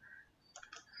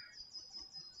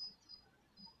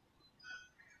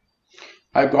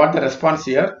 I got the response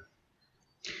here.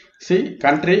 See,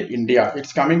 country India.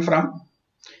 It's coming from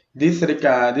this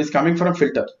coming from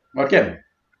filter. Okay.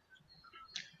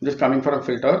 This coming from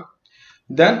filter.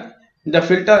 Then in the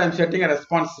filter, I'm setting a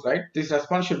response, right? This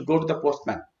response should go to the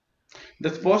Postman.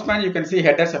 This Postman, you can see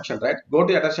header section, right? Go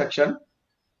to header section.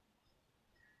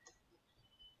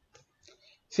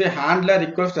 Say handler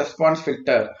request response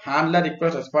filter.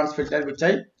 Which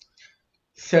I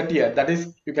set here. That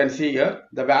is, you can see here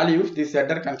the values this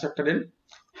header constructed in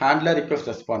handler request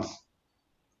response.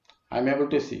 I'm able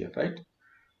to see it, right?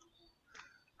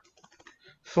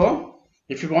 So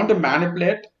if you want to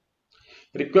manipulate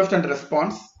request and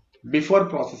response before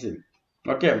processing,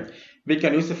 okay, we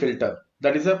can use a filter.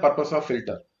 That is the purpose of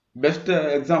filter. Best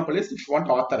example is if you want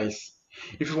to authorize.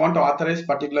 If you want to authorize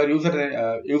particular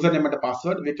username and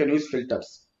password, we can use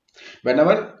filters.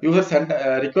 Whenever user send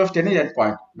request any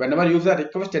endpoint, whenever user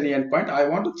request any endpoint, I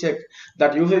want to check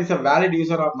that user is a valid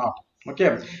user or not.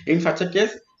 Okay, in such a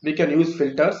case, we can use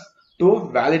filters to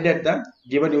validate the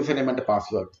given username and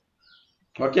password.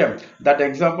 Okay, that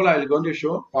example I will going to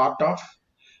show part of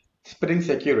Spring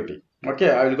Security. Okay,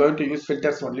 I will going to use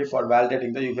filters only for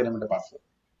validating the username and the password.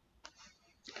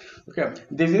 Okay,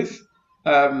 this is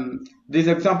this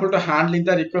example to handling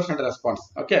the request and response.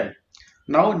 Okay,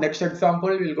 now next example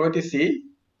we will going to see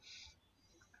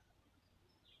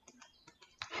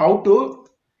how to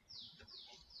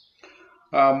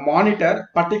monitor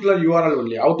particular URL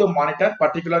only. How to monitor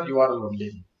particular URL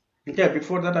only. Okay,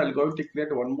 before that I will going to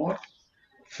create one more.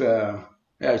 Yeah,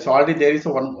 it's already there is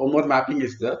one more mapping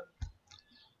is there.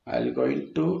 I'll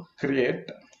going to create.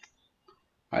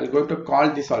 I'll going to call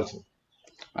this also.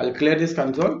 I'll clear this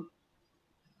console.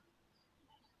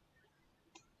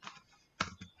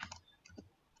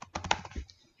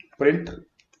 Print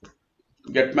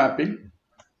get mapping.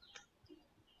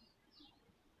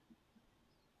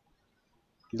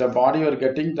 The body you're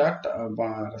getting that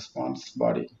response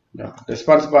body. Yeah,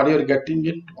 response body you're getting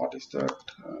it. What is that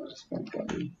response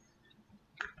body?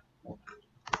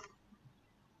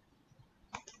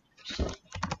 Sorry.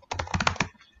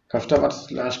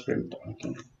 Customer/print.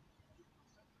 Okay.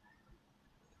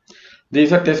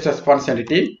 These are test response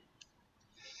entity.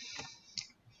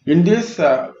 In this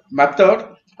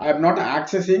method, I am not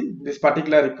accessing this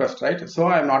particular request, right? So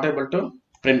I am not able to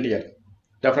print here.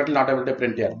 Definitely not able to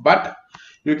print here. But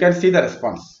you can see the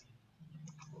response.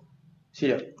 See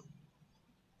here.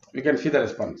 You can see the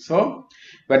response. So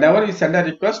whenever you send a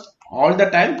request, all the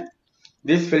time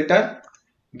this filter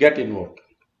get invoked.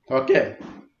 Okay.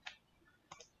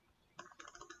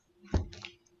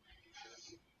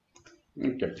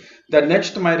 Okay. The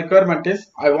next my requirement is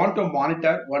I want to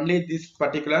monitor only this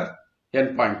particular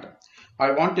endpoint.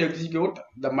 I want to execute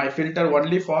my filter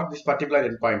only for this particular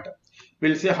endpoint.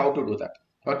 We'll see how to do that.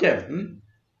 Okay.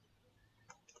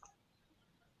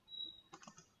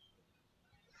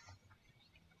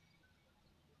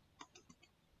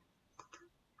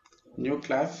 New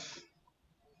class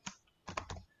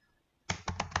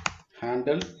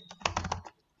handle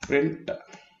print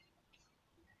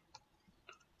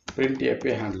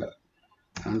API handler.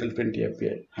 Handle print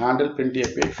API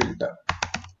filter.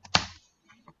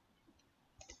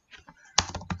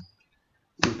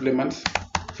 Implements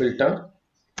filter.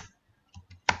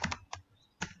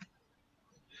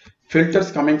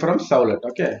 Filters coming from servlet.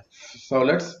 Okay. So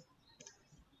let's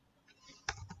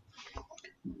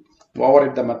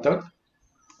override the method.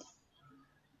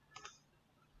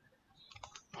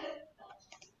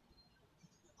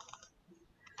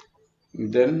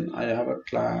 Then I have a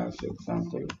class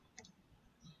example.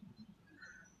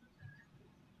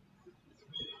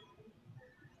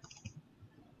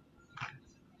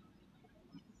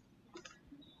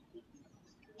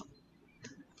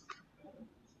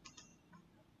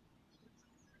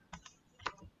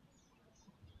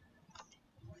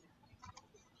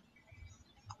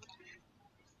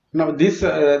 Now this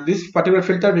particular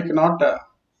filter we cannot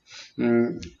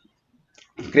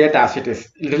create as it is.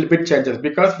 Little bit changes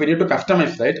because we need to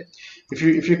customize, right? If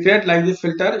you create like this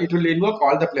filter, it will invoke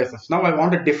all the places. Now I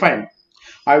want to define.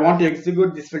 I want to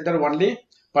execute this filter only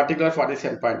particular for this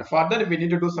endpoint. For that we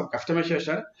need to do some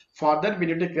customization. For that we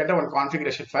need to create one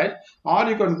configuration file, or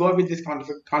you can go with this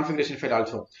configuration file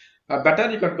also.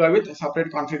 Better you can go with a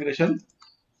separate configuration.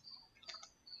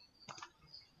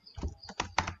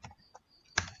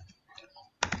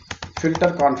 Filter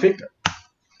config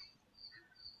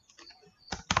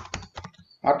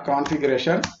at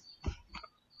configuration,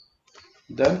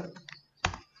 then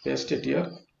paste it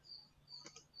here.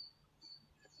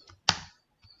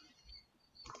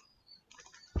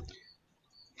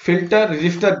 Filter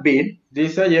register bin.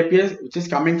 This is a API which is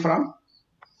coming from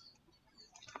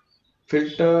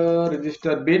filter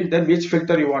register bin. Then which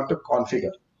filter you want to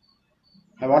configure?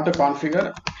 I want to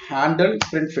configure handle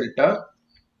print filter.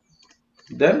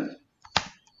 Then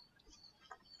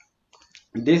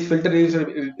this filter is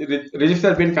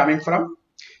register bin coming from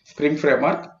Spring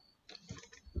Framework.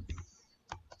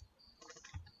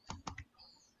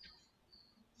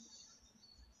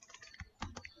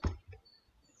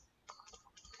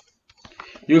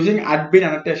 Using admin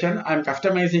annotation, I am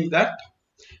customizing that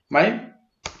my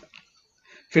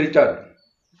filter.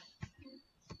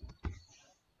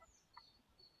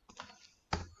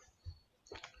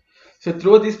 So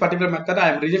through this particular method, I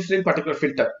am registering particular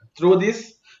filter. Through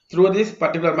this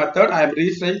particular method, I am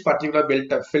registering particular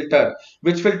filter.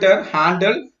 Which filter?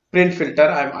 Handle print filter.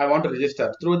 I want to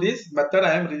register. Through this method,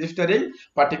 I am registering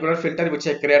particular filter which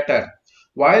I created.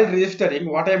 While registering,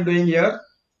 what I am doing here?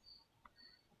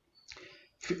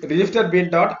 Register bin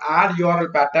dot add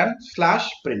URL pattern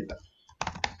 /print.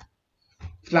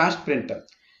 /print.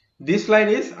 This line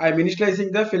is I am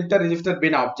initializing the filter register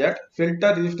bin object.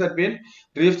 Filter register bin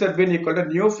equal to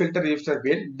new filter register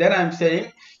bin. Then I am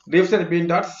saying register bin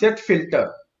dot set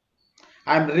filter.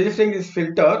 I am registering this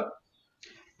filter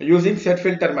using set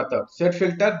filter method. Set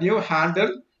filter new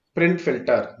handle print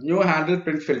filter. New handle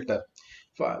print filter.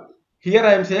 Here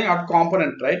I am saying add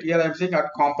component, right? Here I am saying add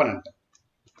component.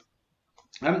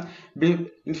 And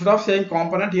instead of saying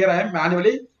component, here I am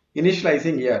manually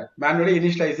initializing here. Manually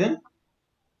initializing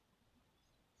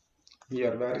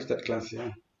here. Where is that class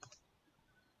here?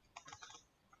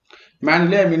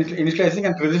 Manually I am initializing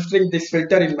and registering this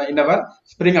filter in our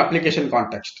Spring application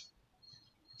context.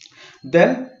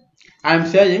 Then I am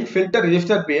saying filter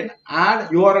register bin add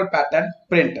URL pattern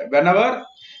print. Whenever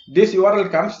this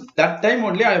URL comes, that time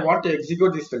only I want to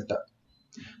execute this filter.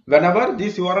 Whenever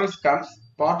this URLs comes,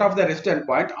 part of the REST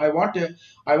endpoint, I want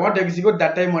to execute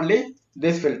that time only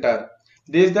this filter.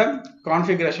 This is the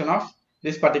configuration of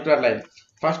this particular line.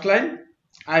 First line,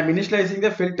 I am initializing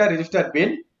the filter register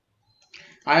bin.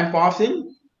 I am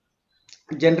passing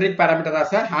generic parameter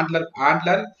as a handle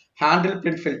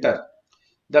print filter.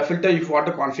 The filter you want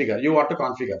to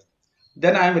configure.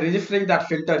 Then I am registering that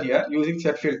filter here using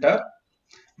set filter.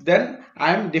 Then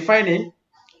I am defining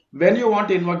when you want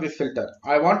to invoke this filter.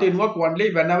 I want to invoke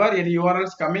only whenever any URL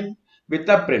is coming with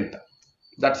a print.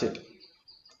 That's it.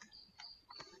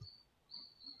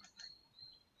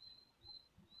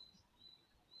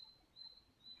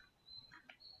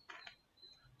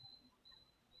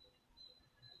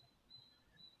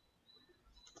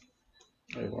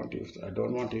 I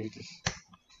don't want to use this.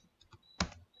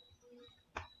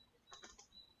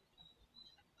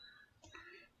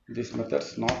 This method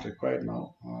is not required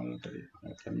now. Already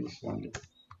I can use only.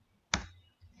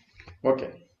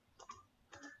 Okay.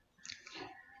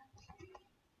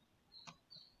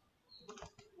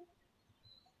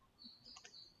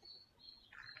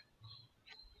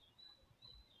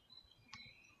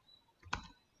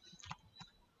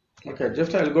 Okay,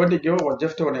 just I'll go to give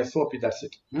just one SOP, that's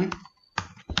it.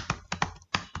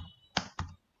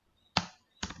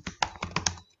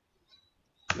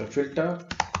 The filter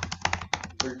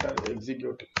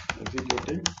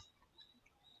executing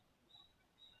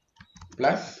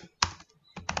plus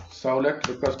servlet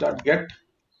request.get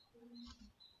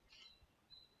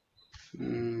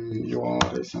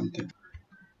URL something.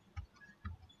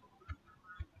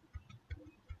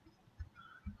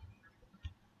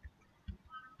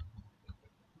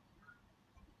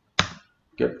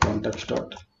 Get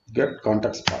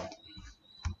context path.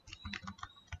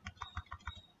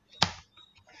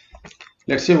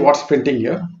 Let's see what's printing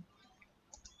here.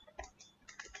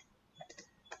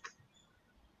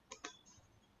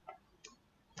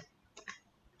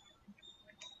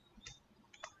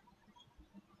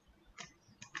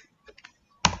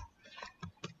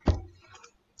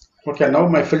 Okay, now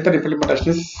my filter implementation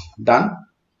is done.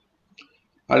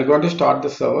 I'll go to start the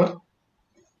server.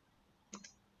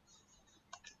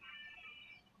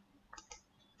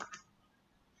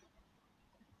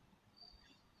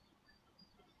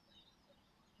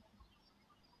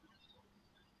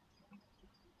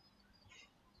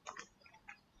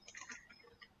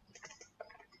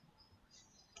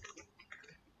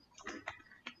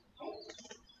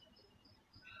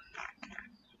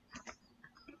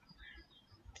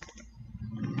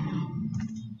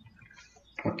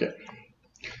 Okay,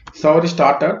 server is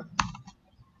started.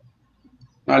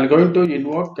 Now I'm going to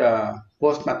invoke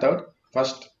post method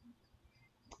first.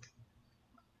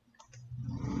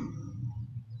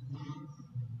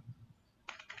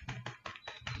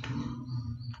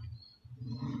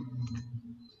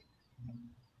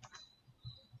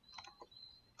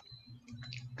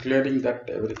 Clearing that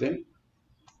everything.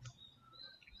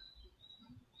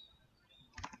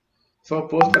 So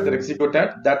post method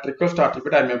executed, that request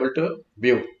attribute I am able to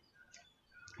view.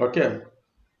 Okay,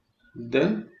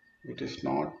 then it is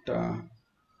not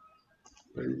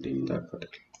printing that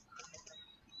particular.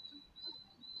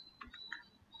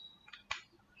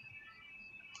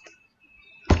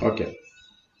 Okay,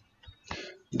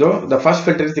 though the first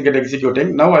filter is to get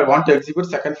executing, now I want to execute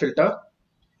second filter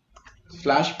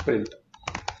 /print.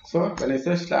 So when I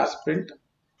say /print,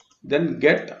 then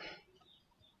get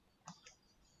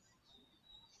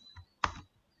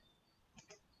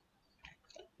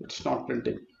it's not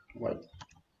printing. Why?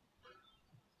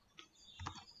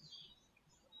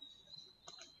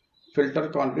 filter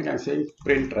config, I'm saying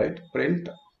print, right? Print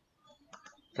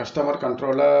customer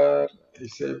controller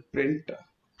is a print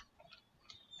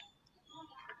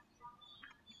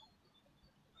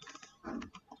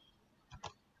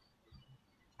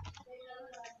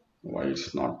why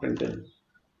it's not printing.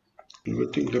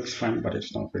 Everything looks fine, but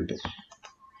it's not printing.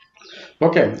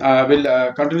 Okay,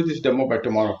 we'll continue this demo by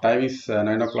tomorrow. Time is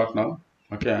 9 o'clock now.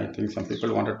 Okay, I think some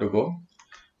people wanted to go.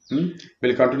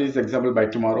 We'll continue this example by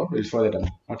tomorrow. We'll show the demo.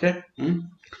 Okay.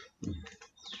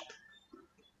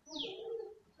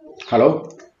 Hello.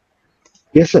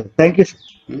 Yes, sir. Thank you, sir.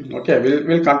 Okay,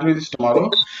 we'll continue this tomorrow.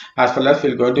 As well as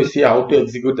we're going to see how to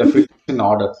execute the filters in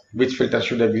order. Which filter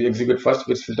should execute first?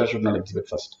 Which filter should not execute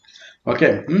first?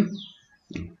 Okay.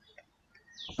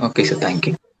 Okay, sir. Thank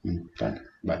you. Thank you.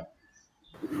 Bye.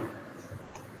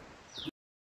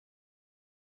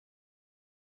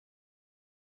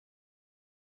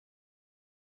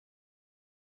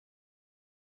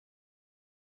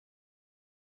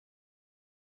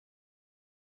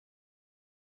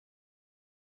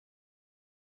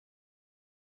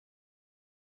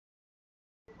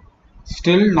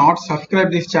 Still not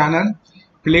subscribe this channel?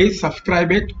 Please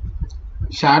subscribe it.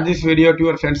 Share this video to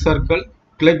your friend circle.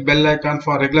 Click bell icon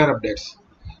for regular updates.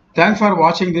 Thanks for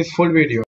watching this full video.